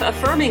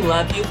 life-affirming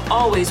love you've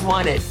always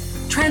wanted.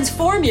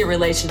 Transform your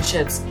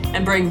relationships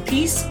and bring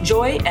peace,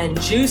 joy,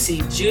 and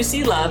juicy,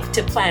 juicy love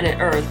to planet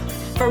Earth.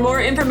 For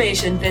more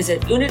information,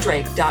 visit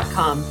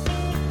unadrake.com.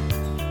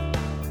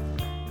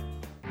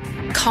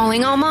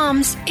 Calling all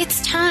moms,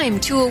 it's time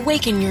to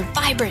awaken your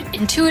vibrant,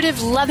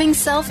 intuitive, loving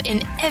self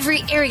in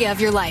every area of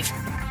your life.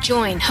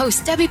 Join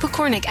host Debbie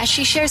Pokornik as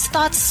she shares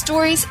thoughts,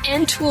 stories,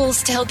 and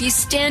tools to help you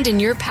stand in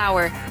your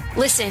power.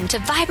 Listen to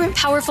Vibrant,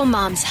 Powerful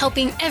Moms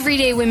helping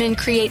everyday women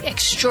create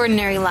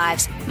extraordinary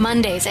lives.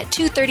 Mondays at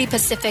 2:30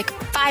 Pacific,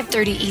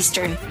 5:30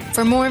 Eastern.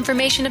 For more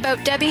information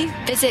about Debbie,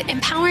 visit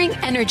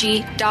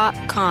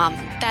empoweringenergy.com.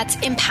 That's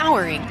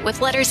empowering with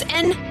letters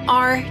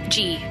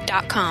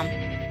NRG.com.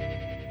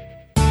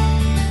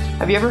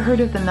 Have you ever heard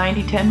of the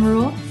 90-10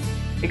 rule?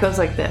 It goes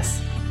like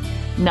this.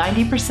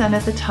 90%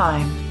 of the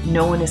time,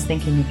 no one is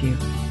thinking of you.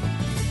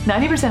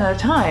 90% of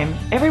the time,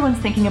 everyone's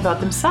thinking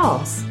about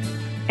themselves.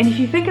 And if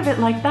you think of it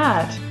like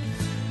that,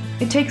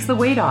 it takes the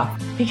weight off,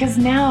 because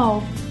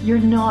now you're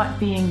not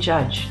being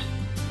judged.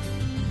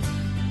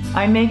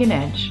 I'm Megan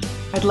Edge.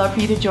 I'd love for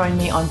you to join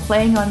me on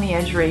Playing on the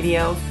Edge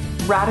Radio,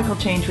 Radical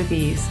Change with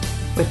Ease,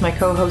 with my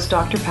co-host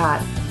Dr.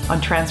 Pat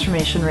on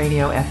Transformation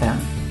Radio FM.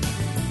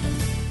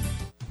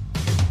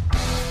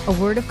 A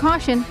word of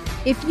caution,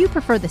 if you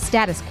prefer the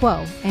status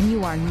quo and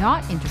you are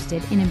not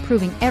interested in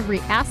improving every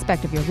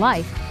aspect of your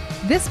life,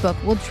 this book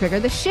will trigger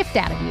the shift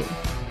out of you.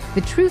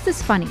 The Truth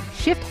is Funny,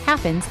 Shift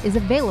Happens is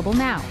available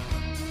now.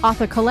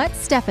 Author Colette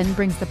Steffen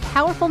brings the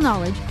powerful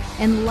knowledge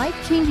and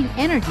life-changing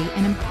energy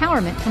and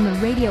empowerment from the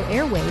radio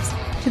airwaves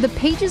to the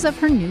pages of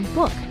her new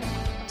book.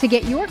 To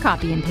get your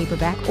copy in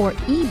paperback or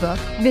ebook,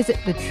 visit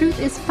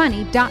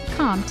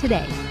thetruthisfunny.com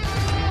today.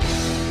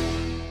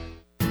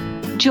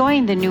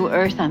 Join the New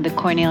Earth on the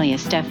Cornelia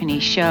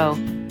Stephanie Show.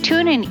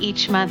 Tune in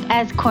each month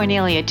as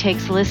Cornelia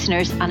takes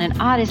listeners on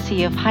an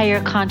odyssey of higher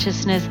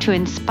consciousness to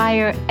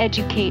inspire,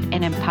 educate,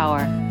 and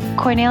empower.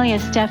 Cornelia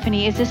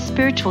Stephanie is a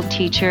spiritual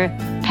teacher,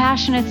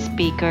 passionate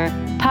speaker,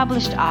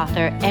 published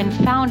author, and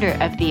founder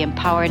of the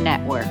Empower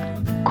Network.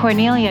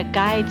 Cornelia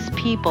guides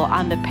people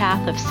on the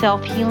path of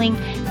self-healing,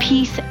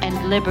 peace,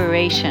 and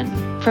liberation.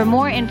 For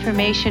more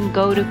information,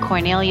 go to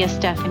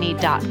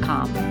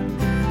corneliastephanie.com.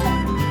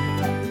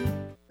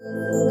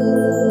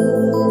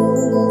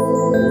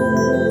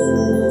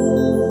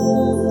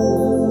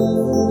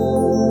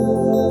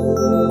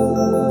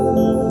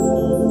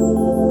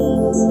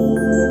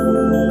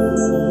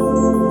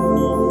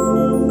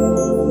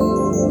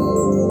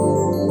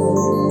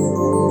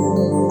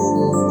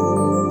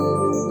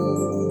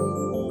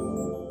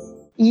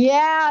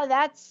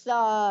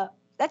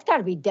 that's got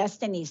to be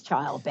Destiny's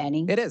Child,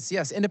 Benny. It is,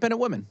 yes.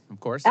 Independent women, of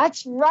course.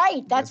 That's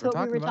right. That's That's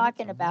what we were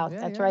talking about.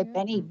 Yeah, That's yeah, right.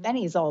 yeah.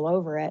 Benny's all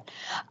over it.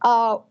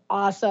 Oh,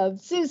 awesome.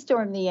 Sue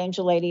Storm, the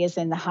Angel Lady, is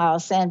in the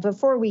house. And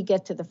before we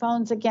get to the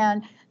phones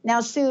again,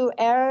 now, Sue,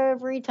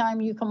 every time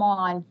you come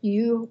on,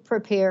 you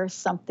prepare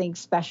something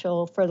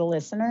special for the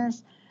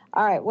listeners.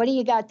 All right. What do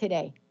you got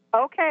today?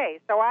 Okay,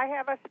 so I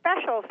have a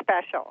special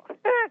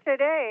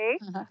today.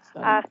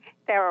 That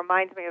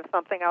reminds me of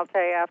something I'll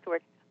tell you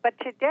afterwards. But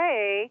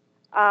today,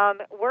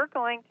 we're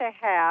going to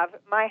have,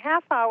 my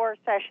half-hour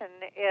session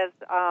is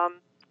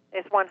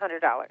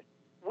 $100.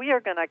 We are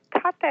going to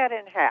cut that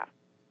in half.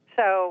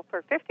 So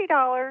for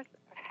 $50,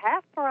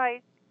 half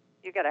price,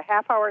 you get a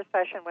half-hour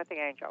session with the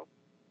angels.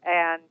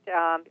 And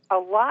a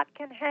lot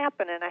can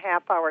happen in a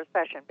half-hour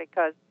session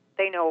because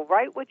they know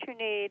right what you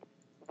need,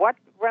 what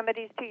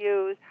remedies to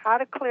use, how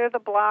to clear the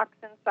blocks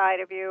inside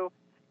of you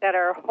that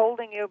are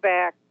holding you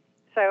back.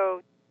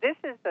 So this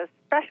is a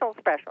special.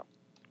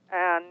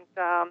 And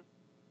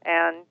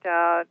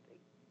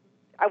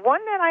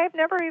one that I have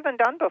never even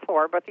done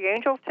before, but the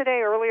angels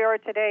earlier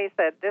today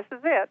said, this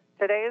is it.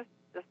 This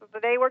is the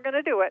day we're going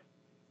to do it.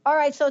 All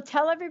right, so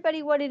tell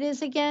everybody what it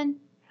is again.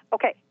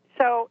 Okay,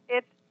 so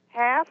it's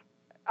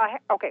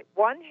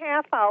one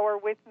half hour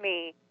with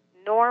me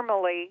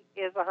normally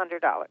is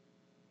 $100.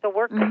 So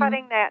we're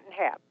cutting that in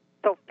half.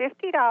 So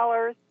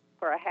 $50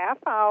 for a half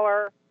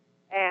hour,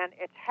 and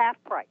it's half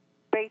price,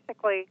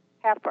 basically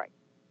half price,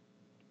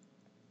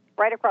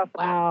 right across the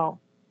board.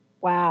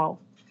 Wow,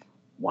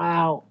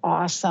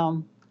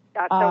 awesome.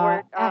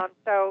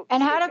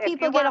 And how do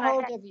people get a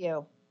hold of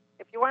you?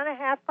 If you want a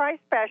half price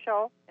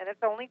special, and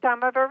it's the only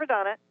time I've ever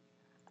done it,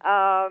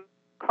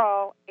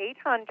 call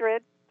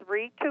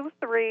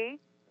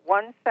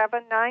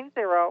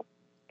 800-323-1790,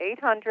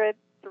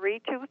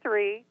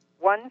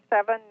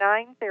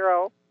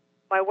 800-323-1790.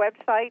 My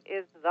website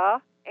is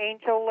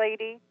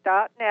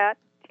theangellady.net,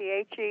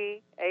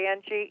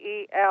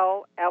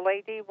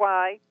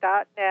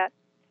 TheAngellady.net,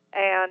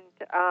 and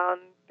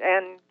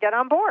get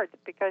on board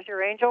because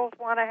your angels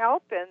want to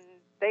help, and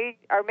they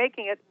are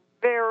making it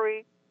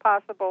very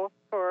possible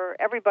for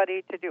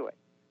everybody to do it.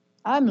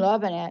 I'm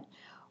loving it.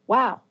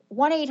 Wow.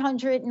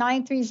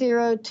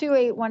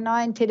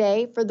 1-800-930-2819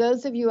 today. For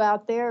those of you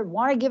out there who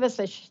want to give us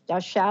a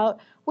shout,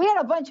 we had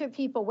a bunch of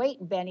people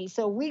waiting, Benny,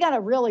 so we got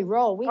to really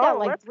roll. We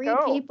got three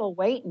people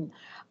waiting.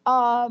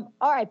 All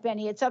right,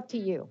 Benny, it's up to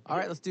you. All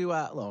right,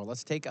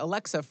 let's take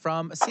Alexa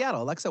from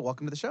Seattle. Alexa,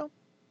 welcome to the show.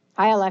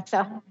 Hi,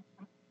 Alexa.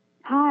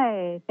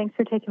 Hi, thanks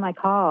for taking my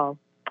call.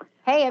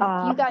 Hey,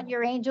 have you gotten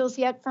your angels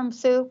yet from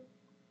Sue?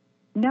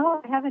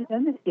 No, I haven't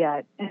done this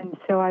yet, and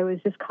so I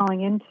was just calling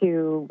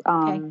into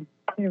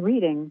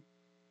reading,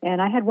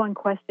 and I had one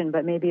question,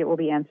 but maybe it will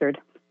be answered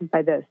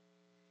by this.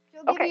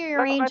 She'll give you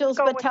your angels,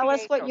 but tell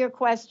us what your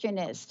question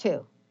is,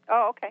 too.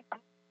 Oh, okay.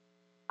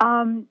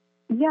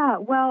 Yeah,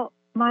 well,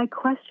 my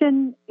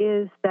question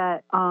is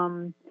that,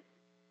 I'm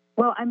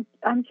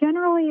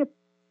generally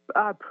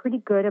pretty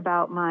good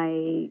about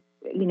my,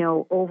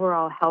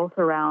 overall health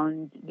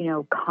around,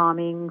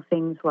 calming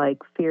things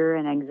like fear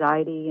and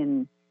anxiety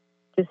and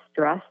just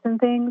stress and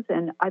things.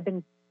 And I've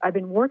been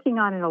working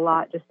on it a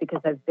lot just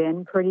because I've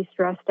been pretty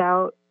stressed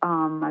out.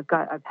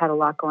 I've had a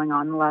lot going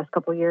on in the last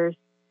couple of years.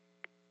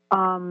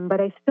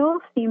 But I still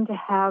seem to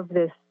have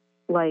this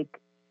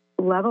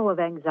level of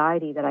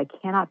anxiety that I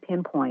cannot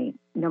pinpoint,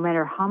 no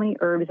matter how many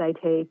herbs I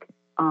take,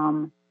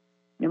 no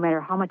matter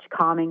how much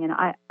calming. And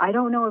I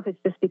don't know if it's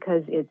just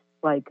because it's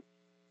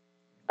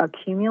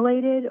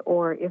accumulated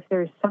or if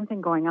there's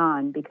something going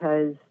on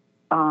because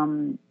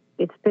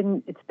it's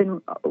been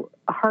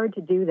hard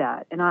to do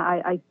that. And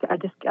I've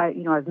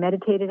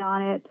meditated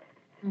on it.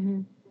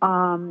 And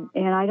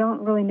I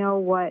don't really know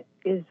what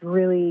is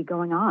really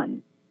going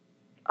on.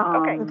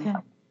 Okay.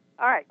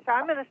 All right. So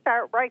I'm going to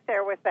start right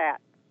there with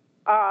that.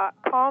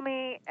 Call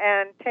me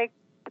and take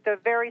the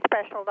very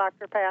special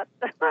Dr. Pat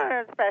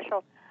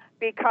special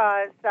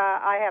because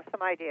I have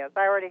some ideas.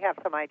 I already have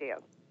some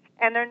ideas.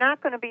 And they're not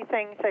going to be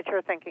things that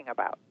you're thinking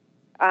about.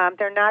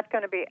 They're not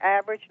going to be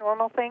average,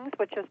 normal things,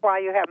 which is why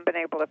you haven't been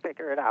able to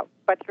figure it out.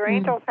 But your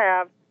angels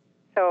have.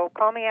 So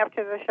call me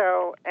after the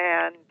show,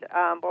 and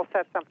we'll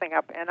set something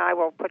up, and I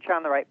will put you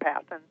on the right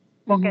path, and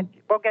we'll get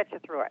you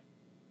through it.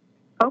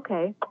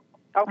 Okay.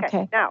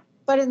 Okay. Now.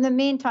 But in the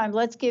meantime,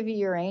 let's give you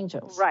your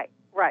angels. Right.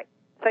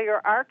 So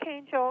your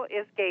archangel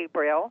is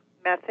Gabriel,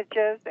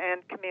 messages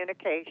and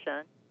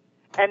communication.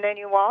 And then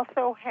you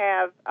also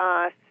have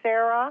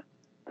Sarah,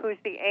 who's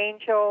the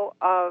angel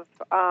of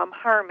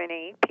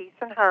harmony, peace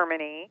and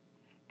harmony,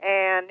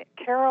 and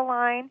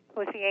Caroline,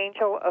 who's the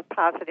angel of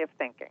positive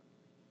thinking.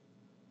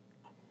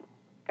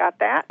 Got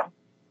that?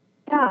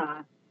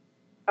 Yeah.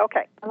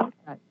 Okay.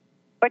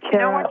 But you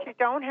know what you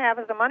don't have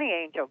is a money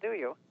angel, do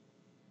you?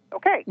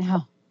 Okay.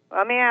 No.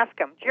 Let me ask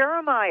him.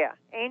 Jeremiah,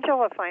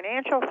 angel of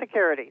financial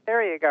security.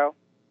 There you go.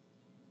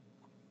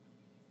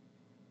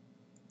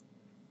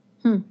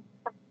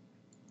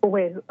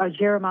 Wait,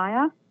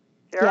 Jeremiah?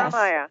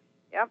 Jeremiah. Yes.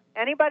 Yep.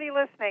 Anybody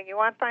listening, you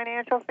want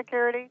financial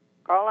security?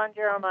 Call on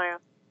Jeremiah.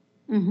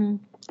 Mm-hmm.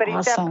 But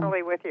he's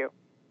definitely with you.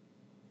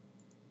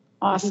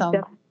 Awesome.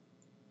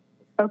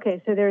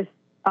 Okay, so there's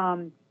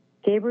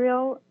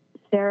Gabriel,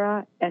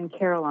 Sarah, and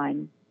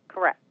Caroline.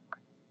 Correct.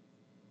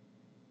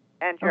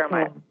 And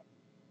Jeremiah.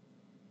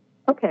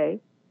 Okay.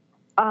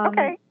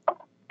 Okay.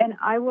 And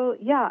I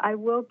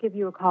will give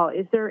you a call.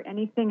 Is there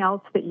anything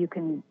else that you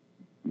can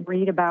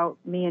read about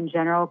me in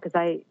general? Because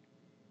I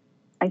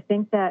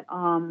think that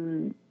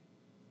I'm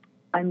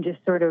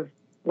just sort of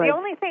like... The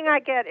only thing I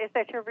get is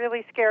that you're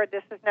really scared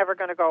this is never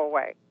going to go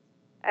away.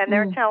 And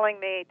they're telling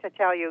me to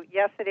tell you,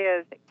 yes, it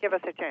is. Give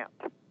us a chance.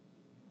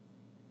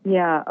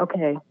 Yeah,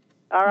 okay.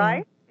 All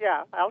right?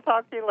 Yeah, I'll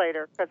talk to you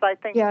later because I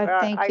think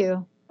thank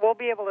you. We'll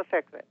be able to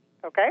fix it.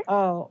 Okay?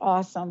 Oh,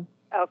 awesome.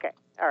 Okay.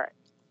 All right.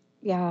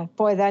 Yeah,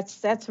 boy,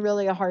 that's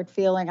really a hard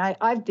feeling.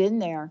 I've been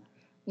there,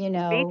 you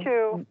know. Me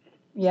too.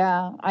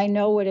 Yeah, I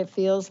know what it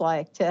feels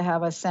like to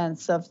have a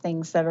sense of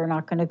things that are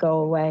not going to go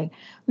away.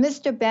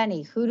 Mr.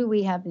 Benny, who do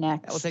we have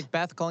next? We'll take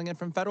Beth calling in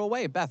from Federal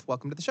Way. Beth,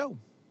 welcome to the show.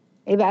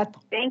 Hey, Beth.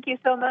 Thank you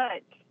so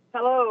much.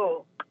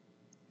 Hello.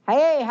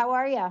 Hey, how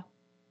are you?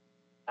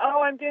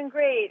 Oh, I'm doing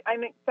great.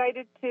 I'm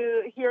excited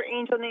to hear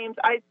angel names.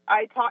 I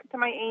talk to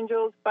my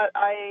angels, but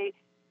I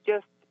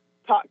just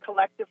talk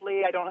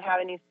collectively. I don't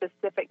have any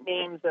specific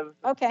names of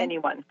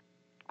anyone.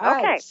 All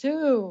right,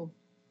 Sue.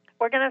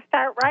 We're going to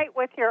start right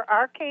with your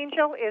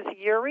archangel is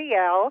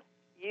Uriel,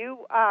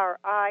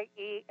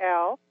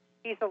 Uriel.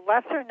 He's a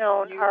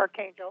lesser-known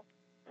archangel.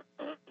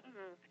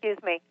 Excuse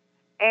me.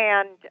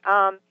 And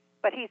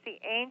but he's the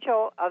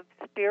angel of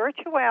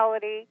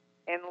spirituality,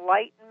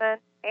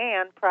 enlightenment,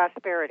 and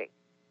prosperity.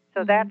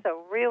 So that's a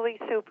really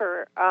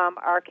super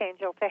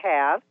archangel to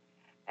have.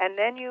 And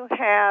then you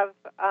have,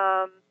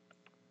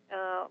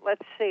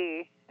 let's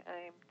see,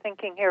 I'm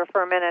thinking here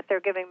for a minute.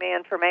 They're giving me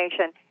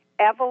information.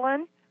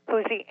 Evelyn,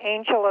 who's the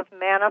angel of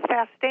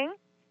manifesting.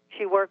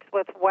 She works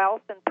with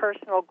wealth and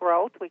personal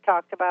growth. We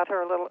talked about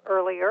her a little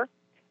earlier.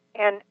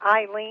 And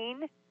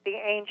Eileen, the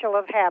angel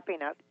of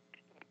happiness.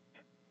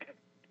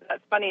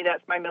 That's funny.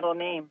 That's my middle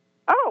name.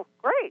 Oh,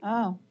 great.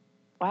 Oh,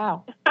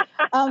 wow.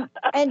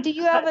 And do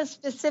you have a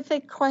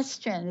specific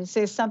question? Is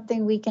there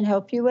something we can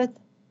help you with?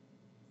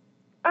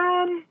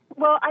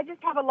 Well, I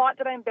just have a lot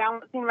that I'm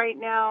balancing right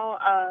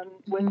now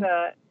with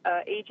a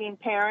aging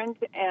parent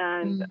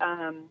and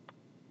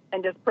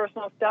just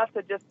personal stuff.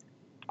 So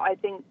I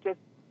think just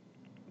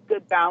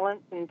good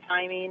balance and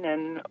timing.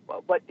 And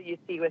what do you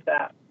see with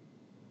that?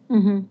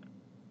 Mm-hmm.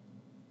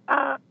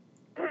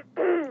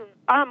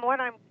 What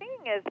I'm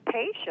seeing is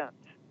patience.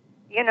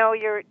 You know,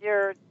 you're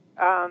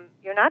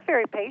not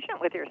very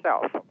patient with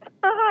yourself.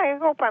 I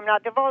hope I'm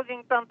not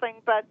divulging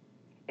something, but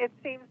it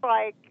seems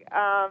like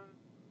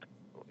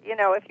you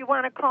know, if you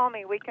want to call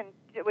me, we can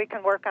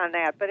work on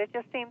that. But it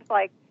just seems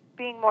like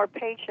being more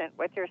patient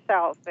with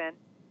yourself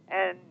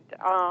and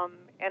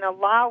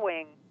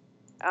allowing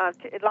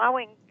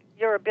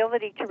your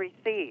ability to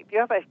receive. You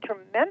have a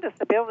tremendous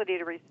ability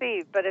to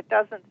receive, but it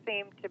doesn't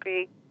seem to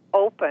be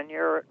open.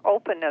 Your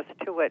openness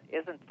to it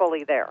isn't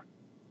fully there.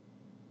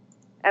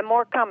 And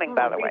more coming,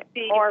 by the way.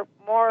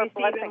 More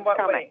blessings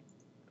coming.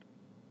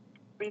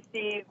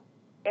 Receive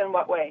in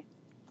what way?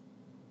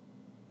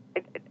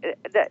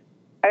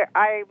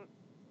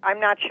 I'm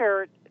not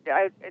sure.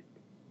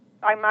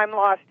 I'm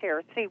lost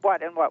here. See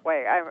what in what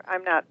way?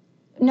 I'm not.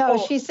 No,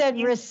 she said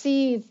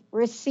receive.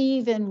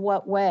 Receive in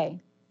what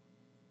way?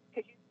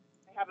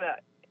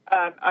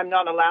 I'm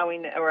not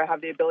allowing or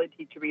have the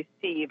ability to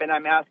receive, and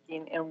I'm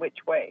asking in which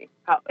way?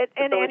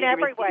 In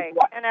every way.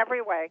 In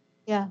every way.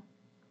 Yeah.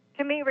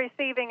 To me,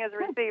 receiving is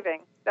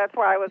receiving. That's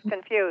why I was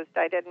confused.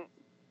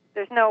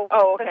 There's no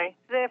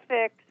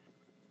specifics.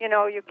 You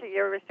know,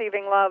 you're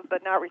receiving love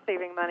but not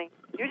receiving money.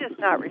 You're just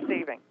not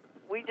receiving.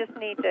 We just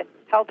need to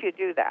help you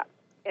do that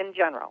in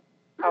general.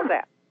 How's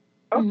that?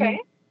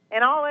 Okay.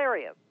 In all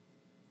areas.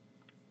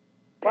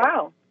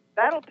 Wow.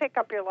 That'll pick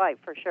up your life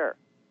for sure.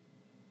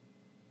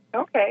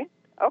 Okay.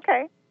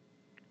 Okay.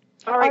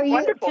 All right,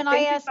 wonderful. Can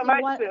I ask you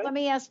one? Let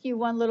me ask you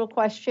one little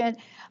question.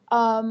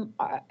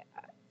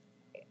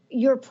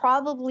 You're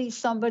probably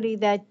somebody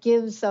that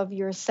gives of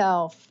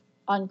yourself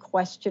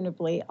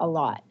unquestionably a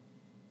lot.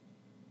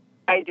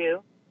 I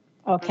do.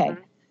 Okay.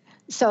 Mm-hmm.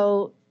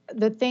 So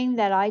the thing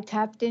that I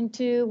tapped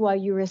into while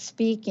you were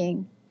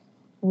speaking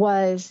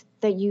was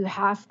that you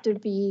have to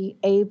be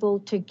able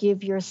to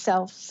give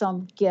yourself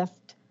some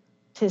gift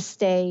to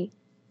stay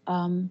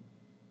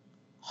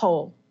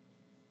whole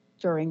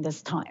during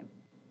this time.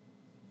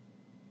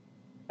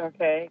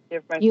 Okay.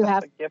 Give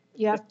myself a gift.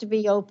 You have to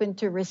be open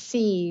to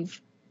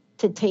receive,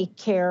 to take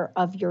care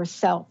of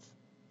yourself,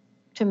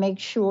 to make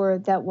sure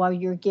that while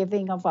you're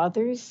giving of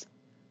others,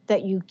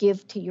 that you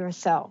give to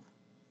yourself.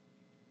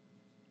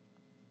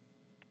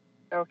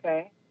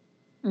 Okay.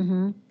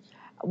 Mm-hmm.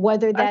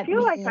 Whether that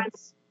go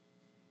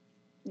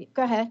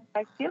ahead.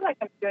 I feel like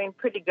I'm doing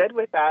pretty good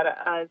with that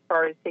as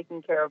far as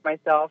taking care of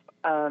myself.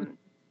 And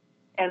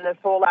this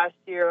whole last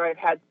year, I've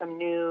had some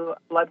new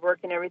blood work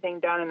and everything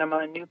done, and I'm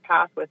on a new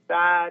path with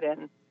that,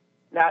 and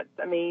that's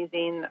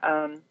amazing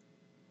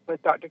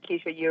with Dr.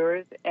 Keisha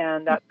Ewers,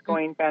 and that's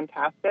going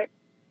fantastic.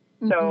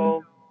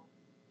 So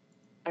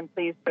I'm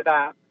pleased for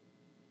that.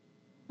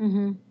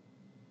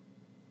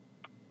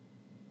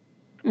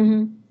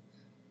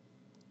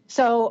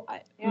 So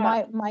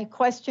my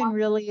question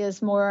really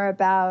is more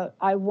about,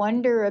 I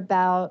wonder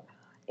about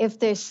if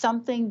there's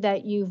something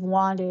that you've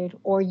wanted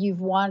or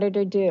you've wanted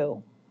to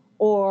do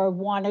or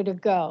wanted to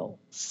go,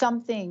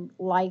 something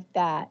like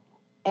that,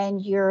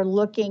 and you're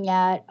looking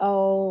at,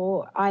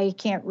 oh, I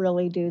can't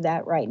really do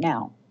that right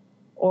now,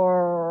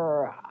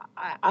 or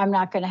I'm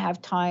not going to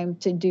have time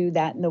to do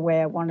that in the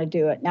way I want to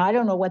do it. Now, I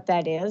don't know what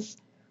that is,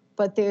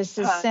 but there's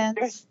a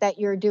sense that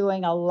you're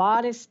doing a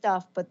lot of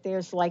stuff, but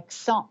there's like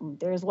something,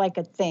 there's like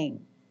a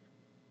thing.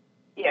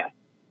 Yeah.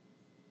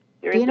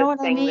 There Do you is know this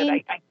what I thing mean?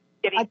 that I'm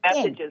getting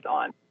messages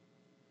on.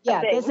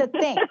 Yeah, there's a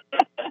thing.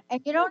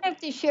 And you don't have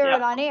to share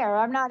it on air.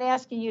 I'm not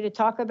asking you to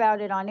talk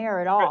about it on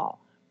air at all.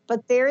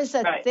 But there's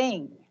a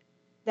thing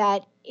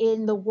that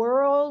in the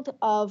world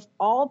of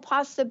all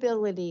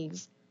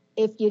possibilities,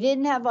 if you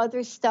didn't have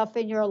other stuff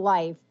in your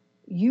life,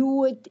 you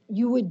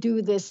would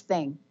do this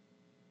thing.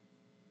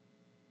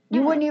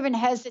 You wouldn't even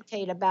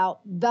hesitate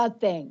about the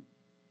thing.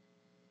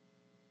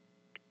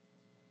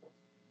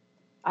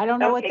 I don't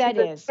know what that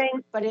is,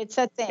 but it's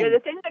a thing. Yeah,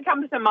 the thing that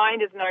comes to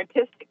mind is an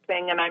artistic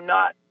thing, and I'm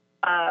not,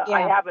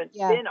 I haven't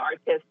been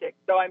artistic,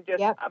 so I'm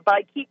just, but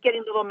I keep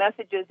getting little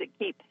messages that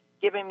keep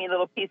giving me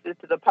little pieces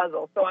to the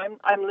puzzle, so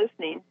I'm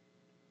listening.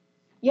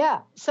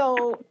 Yeah,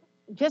 so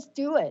just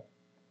do it.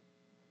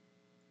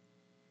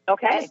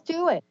 Okay. Just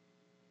do it.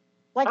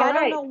 Like, I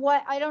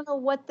don't know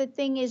what the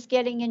thing is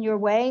getting in your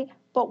way,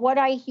 but what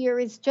I hear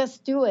is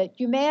just do it.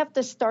 You may have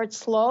to start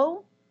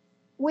slow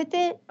with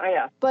it,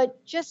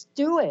 but just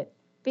do it,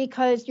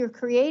 because your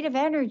creative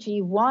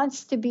energy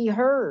wants to be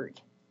heard.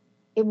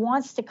 It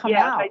wants to come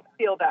out. Yes, I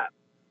feel that.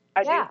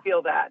 I do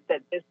feel that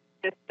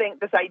this thing,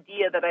 this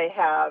idea that I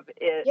have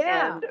is,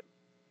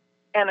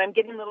 and I'm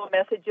getting little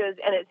messages,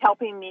 and it's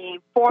helping me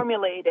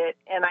formulate it,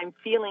 and I'm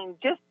feeling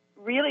just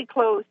really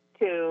close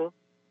to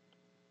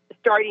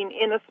starting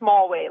in a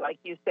small way, like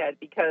you said,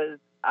 because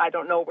I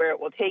don't know where it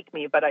will take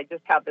me, but I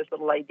just have this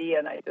little idea,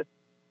 and I just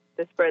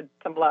to spread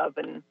some love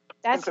and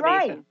information.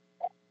 Right.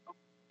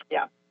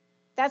 Yeah.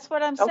 That's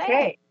what I'm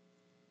saying.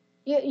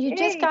 You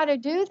just got to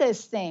do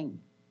this thing.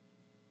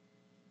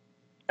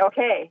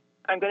 Okay,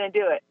 I'm going to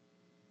do it.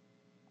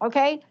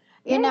 Okay.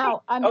 You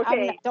know,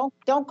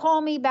 don't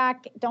call me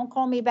back. Don't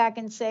call me back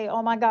and say,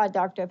 "Oh my God,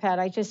 Dr. Pat,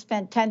 I just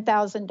spent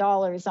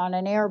 $10,000 on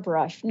an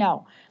airbrush."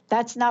 No,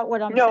 that's not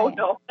what I'm saying.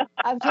 No.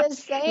 I'm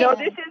just saying. No,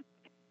 this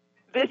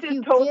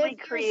is totally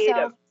creative.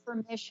 Yourself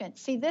permission.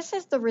 See, this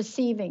is the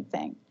receiving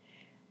thing.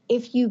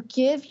 If you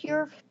give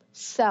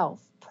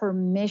yourself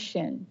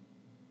permission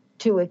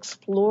to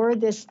explore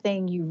this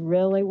thing you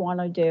really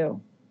want to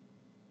do,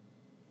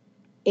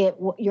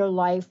 your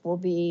life will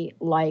be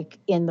like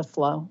in the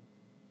flow.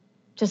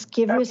 Just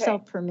give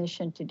yourself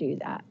permission to do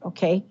that,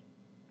 okay?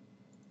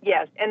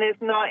 Yes, and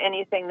it's not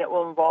anything that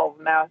will involve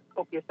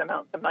copious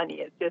amounts of money.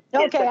 It's just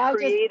it's a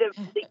creative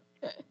leap.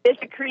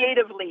 It's a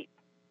creative leap.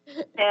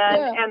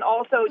 And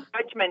also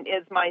judgment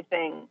is my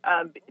thing,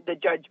 the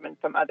judgment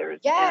from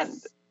others.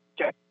 Yes.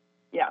 And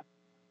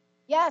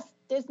Yes,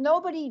 there's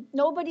nobody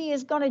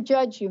is going to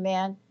judge you,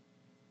 man.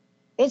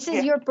 This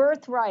is your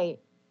birthright.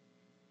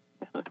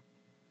 You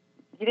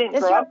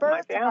didn't grow up in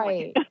my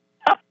family.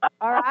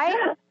 All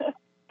right?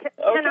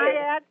 Can I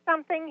add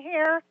something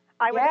here?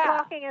 I was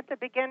talking at the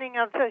beginning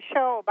of the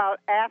show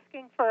about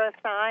asking for a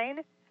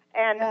sign,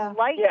 and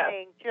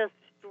lightning just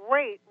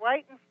straight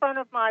right in front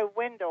of my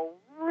window,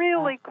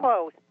 really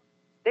close.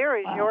 There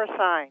is your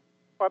sign.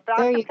 What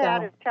Dr.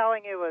 Pat is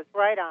telling you is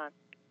right on.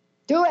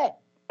 Do it.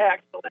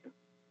 Excellent.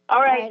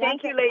 All right.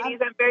 Thank you, ladies.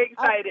 I'm very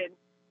excited.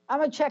 I'm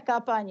going to check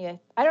up on you.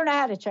 I don't know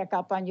how to check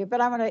up on you, but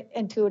I'm going to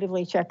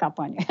intuitively check up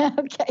on you.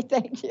 Okay,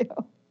 thank you.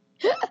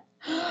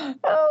 Oh,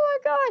 my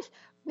gosh.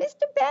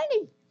 Mr.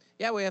 Benny.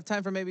 Yeah, we have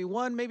time for maybe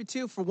one, maybe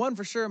two. For one,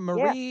 for sure,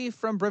 Marie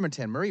from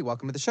Bremerton. Marie,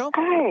 welcome to the show.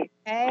 Hi.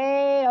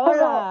 Hey,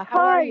 hola. How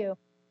are you?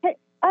 Hey,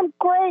 I'm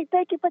great.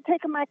 Thank you for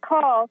taking my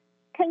call.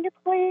 Can you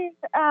please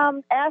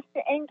ask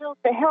the angels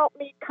to help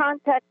me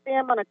contact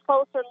them on a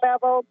closer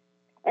level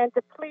and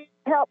to please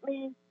help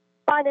me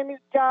find a new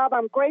job?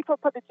 I'm grateful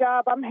for the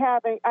job I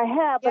have,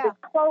 but it's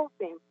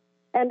closing.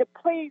 And to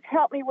please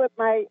help me with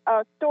my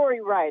story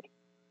writing.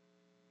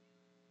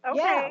 Okay.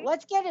 Yeah,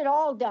 let's get it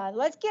all done.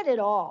 Let's get it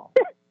all.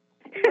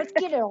 Let's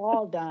get it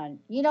all done.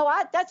 You know,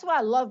 that's why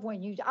I love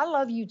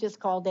you just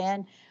called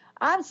in.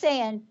 I'm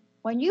saying,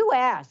 when you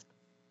ask,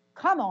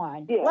 come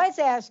on, let's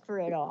ask for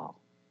it all.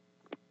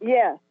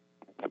 Yes.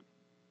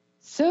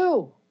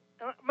 Sue.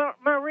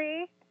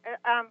 Marie?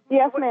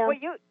 Yes, ma'am.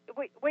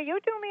 Will you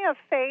do me a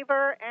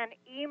favor and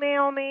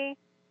email me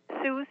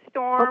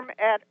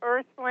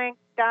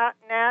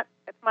SueStorm@earthlink.net?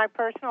 It's my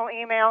personal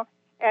email.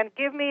 And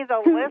give me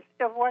the list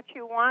of what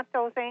you want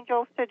those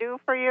angels to do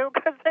for you,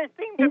 because there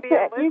seems to be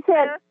a list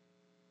there.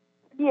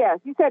 Yes,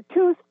 you said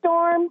 2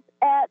 storms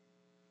at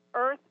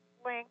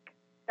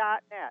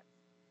earthlink.net.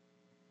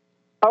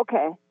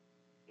 Okay.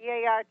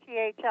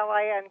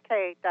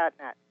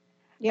 EARTHLINK.net.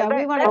 Yeah,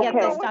 we want to get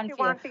this done you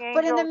for you. want the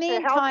But in the angels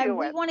to help meantime, you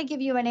we with. want to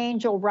give you an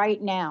angel right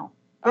now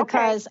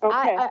because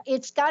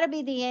it's got to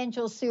be the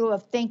angel, Sue,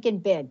 of thinking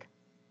big.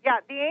 Yeah,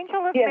 the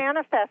angel is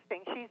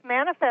manifesting. She's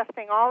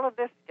manifesting all of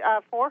this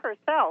for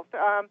herself.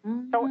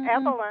 So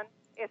Evelyn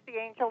is the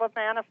angel of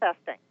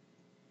manifesting.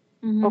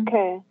 Mm-hmm.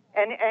 Okay.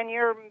 And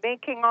you're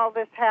making all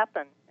this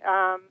happen.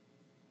 What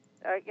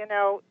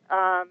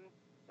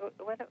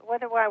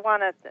do I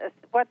want to?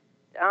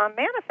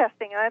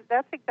 Manifesting?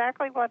 That's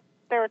exactly what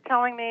they're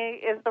telling me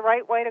is the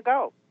right way to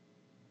go.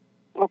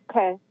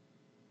 Okay.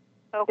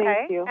 Okay.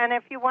 Thank you. And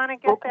if you want to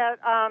get that,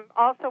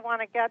 also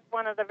want to get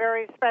one of the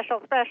very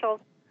specials,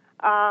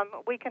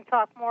 we can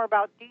talk more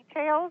about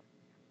details.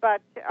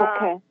 But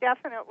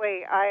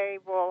definitely, I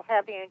will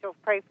have the angels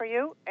pray for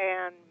you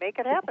and make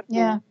it happen.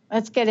 Yeah,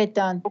 let's get it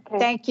done. Okay.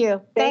 Thank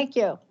you. Thank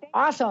you.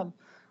 Awesome.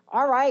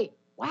 All right.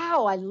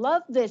 Wow, I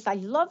love this. I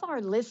love our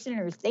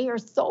listeners. They are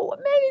so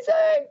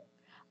amazing.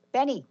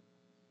 Benny.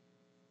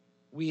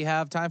 We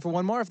have time for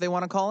one more if they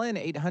want to call in,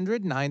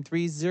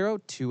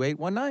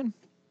 800-930-2819.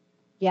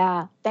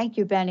 Yeah, thank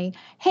you, Benny.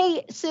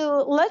 Hey,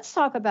 Sue, let's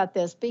talk about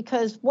this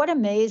because what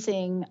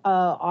amazing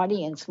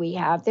audience we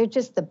have. They're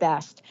just the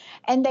best.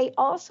 And they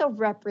also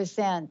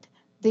represent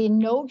the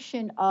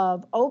notion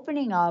of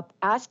opening up,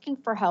 asking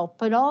for help,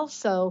 but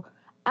also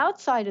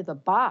outside of the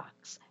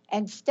box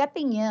and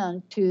stepping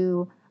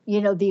into,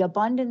 the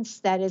abundance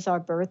that is our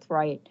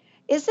birthright.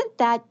 Isn't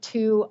that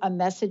too a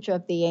message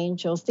of the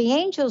angels? The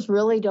angels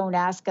really don't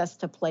ask us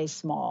to play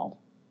small.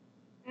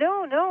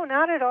 No,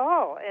 not at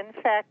all. In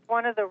fact,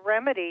 one of the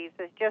remedies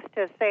is just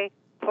to say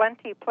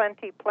plenty,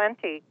 plenty,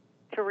 plenty,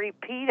 to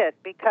repeat it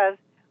because,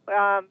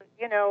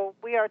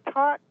 we are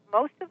taught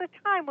most of the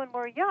time when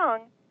we're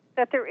young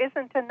that there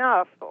isn't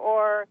enough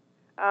or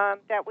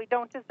that we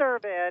don't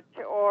deserve it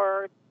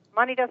or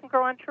money doesn't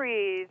grow on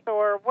trees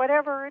or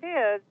whatever it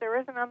is, there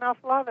isn't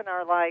enough love in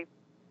our life.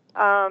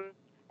 And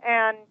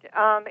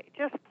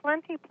just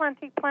plenty,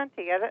 plenty,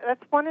 plenty.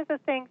 That's one of the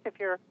things if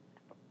you're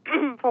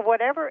for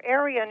whatever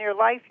area in your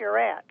life you're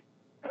at,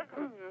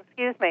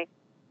 excuse me,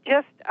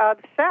 just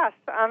obsess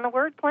on the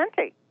word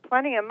plenty.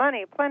 Plenty of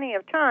money, plenty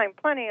of time,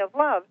 plenty of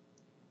love,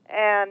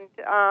 and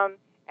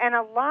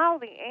allow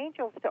the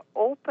angels to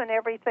open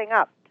everything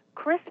up.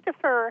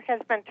 Christopher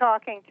has been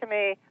talking to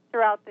me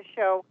throughout the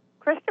show.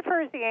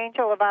 Christopher is the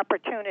angel of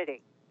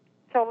opportunity.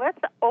 So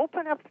let's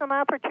open up some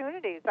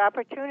opportunities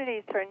for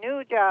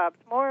new jobs,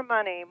 more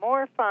money,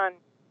 more fun,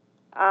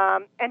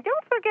 and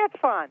don't forget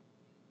fun.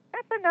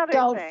 That's another thing.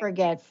 Don't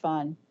forget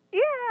fun.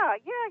 Yeah.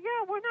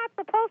 We're not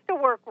supposed to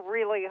work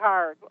really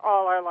hard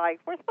all our life.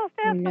 We're supposed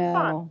to have some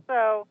fun.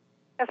 So,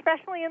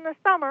 especially in the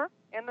summer.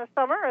 In the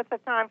summer, it's a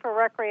time for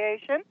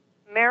recreation.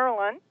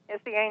 Marilyn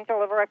is the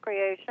angel of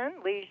recreation,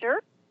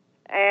 leisure,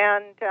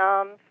 and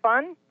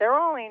fun. They're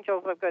all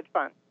angels of good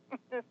fun.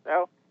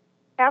 So,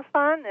 have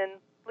fun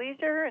and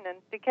leisure and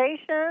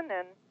vacation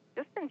and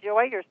just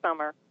enjoy your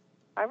summer.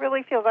 I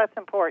really feel that's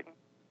important.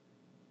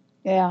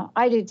 Yeah,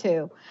 I do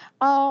too.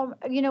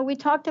 We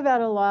talked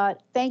about a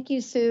lot. Thank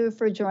you, Sue,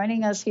 for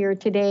joining us here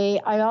today.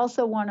 I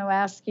also want to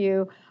ask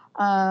you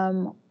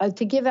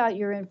to give out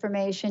your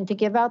information, to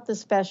give out the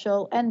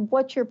special, and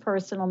what's your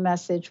personal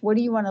message? What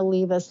do you want to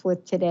leave us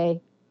with today?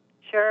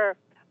 Sure.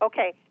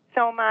 Okay.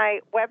 So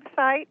my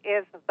website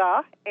is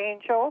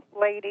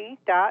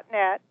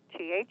theangellady.net,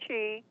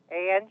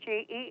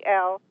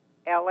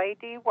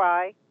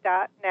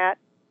 TheAngellLady.net,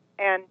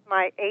 and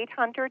my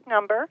 800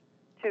 number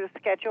to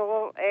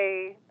schedule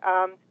a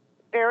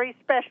very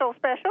special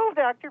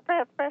Dr.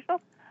 Pat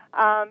special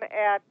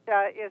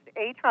is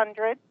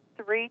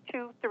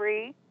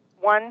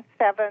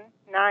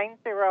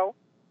 800-323-1790,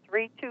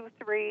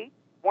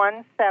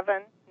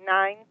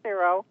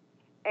 323-1790,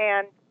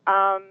 and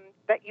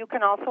that you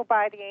can also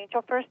buy the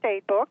Angel First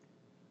Aid book.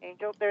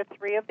 There are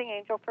 3 of the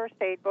Angel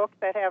First Aid books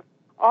that have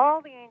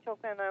all the angels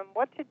in them,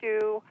 what to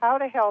do, how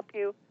to help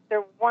you.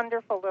 They're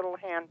wonderful little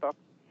handbooks.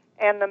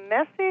 And the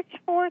message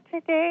for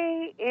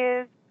today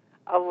is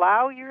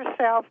allow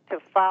yourself to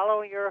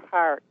follow your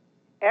heart.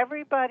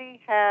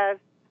 Everybody has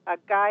a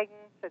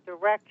guidance, a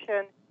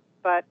direction,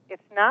 but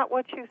it's not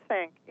what you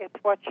think,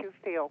 it's what you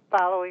feel.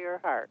 Follow your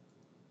heart.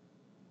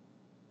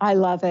 I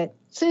love it.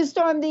 Sue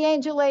Storm, the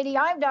Angel Lady.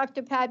 I'm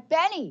Dr. Pat.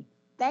 Benny,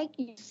 thank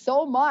you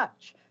so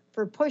much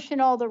for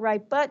pushing all the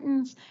right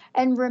buttons.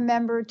 And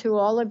remember, to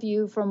all of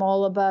you, from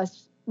all of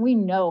us, we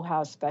know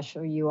how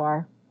special you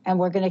are, and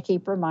we're going to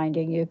keep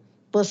reminding you.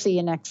 We'll see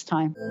you next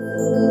time.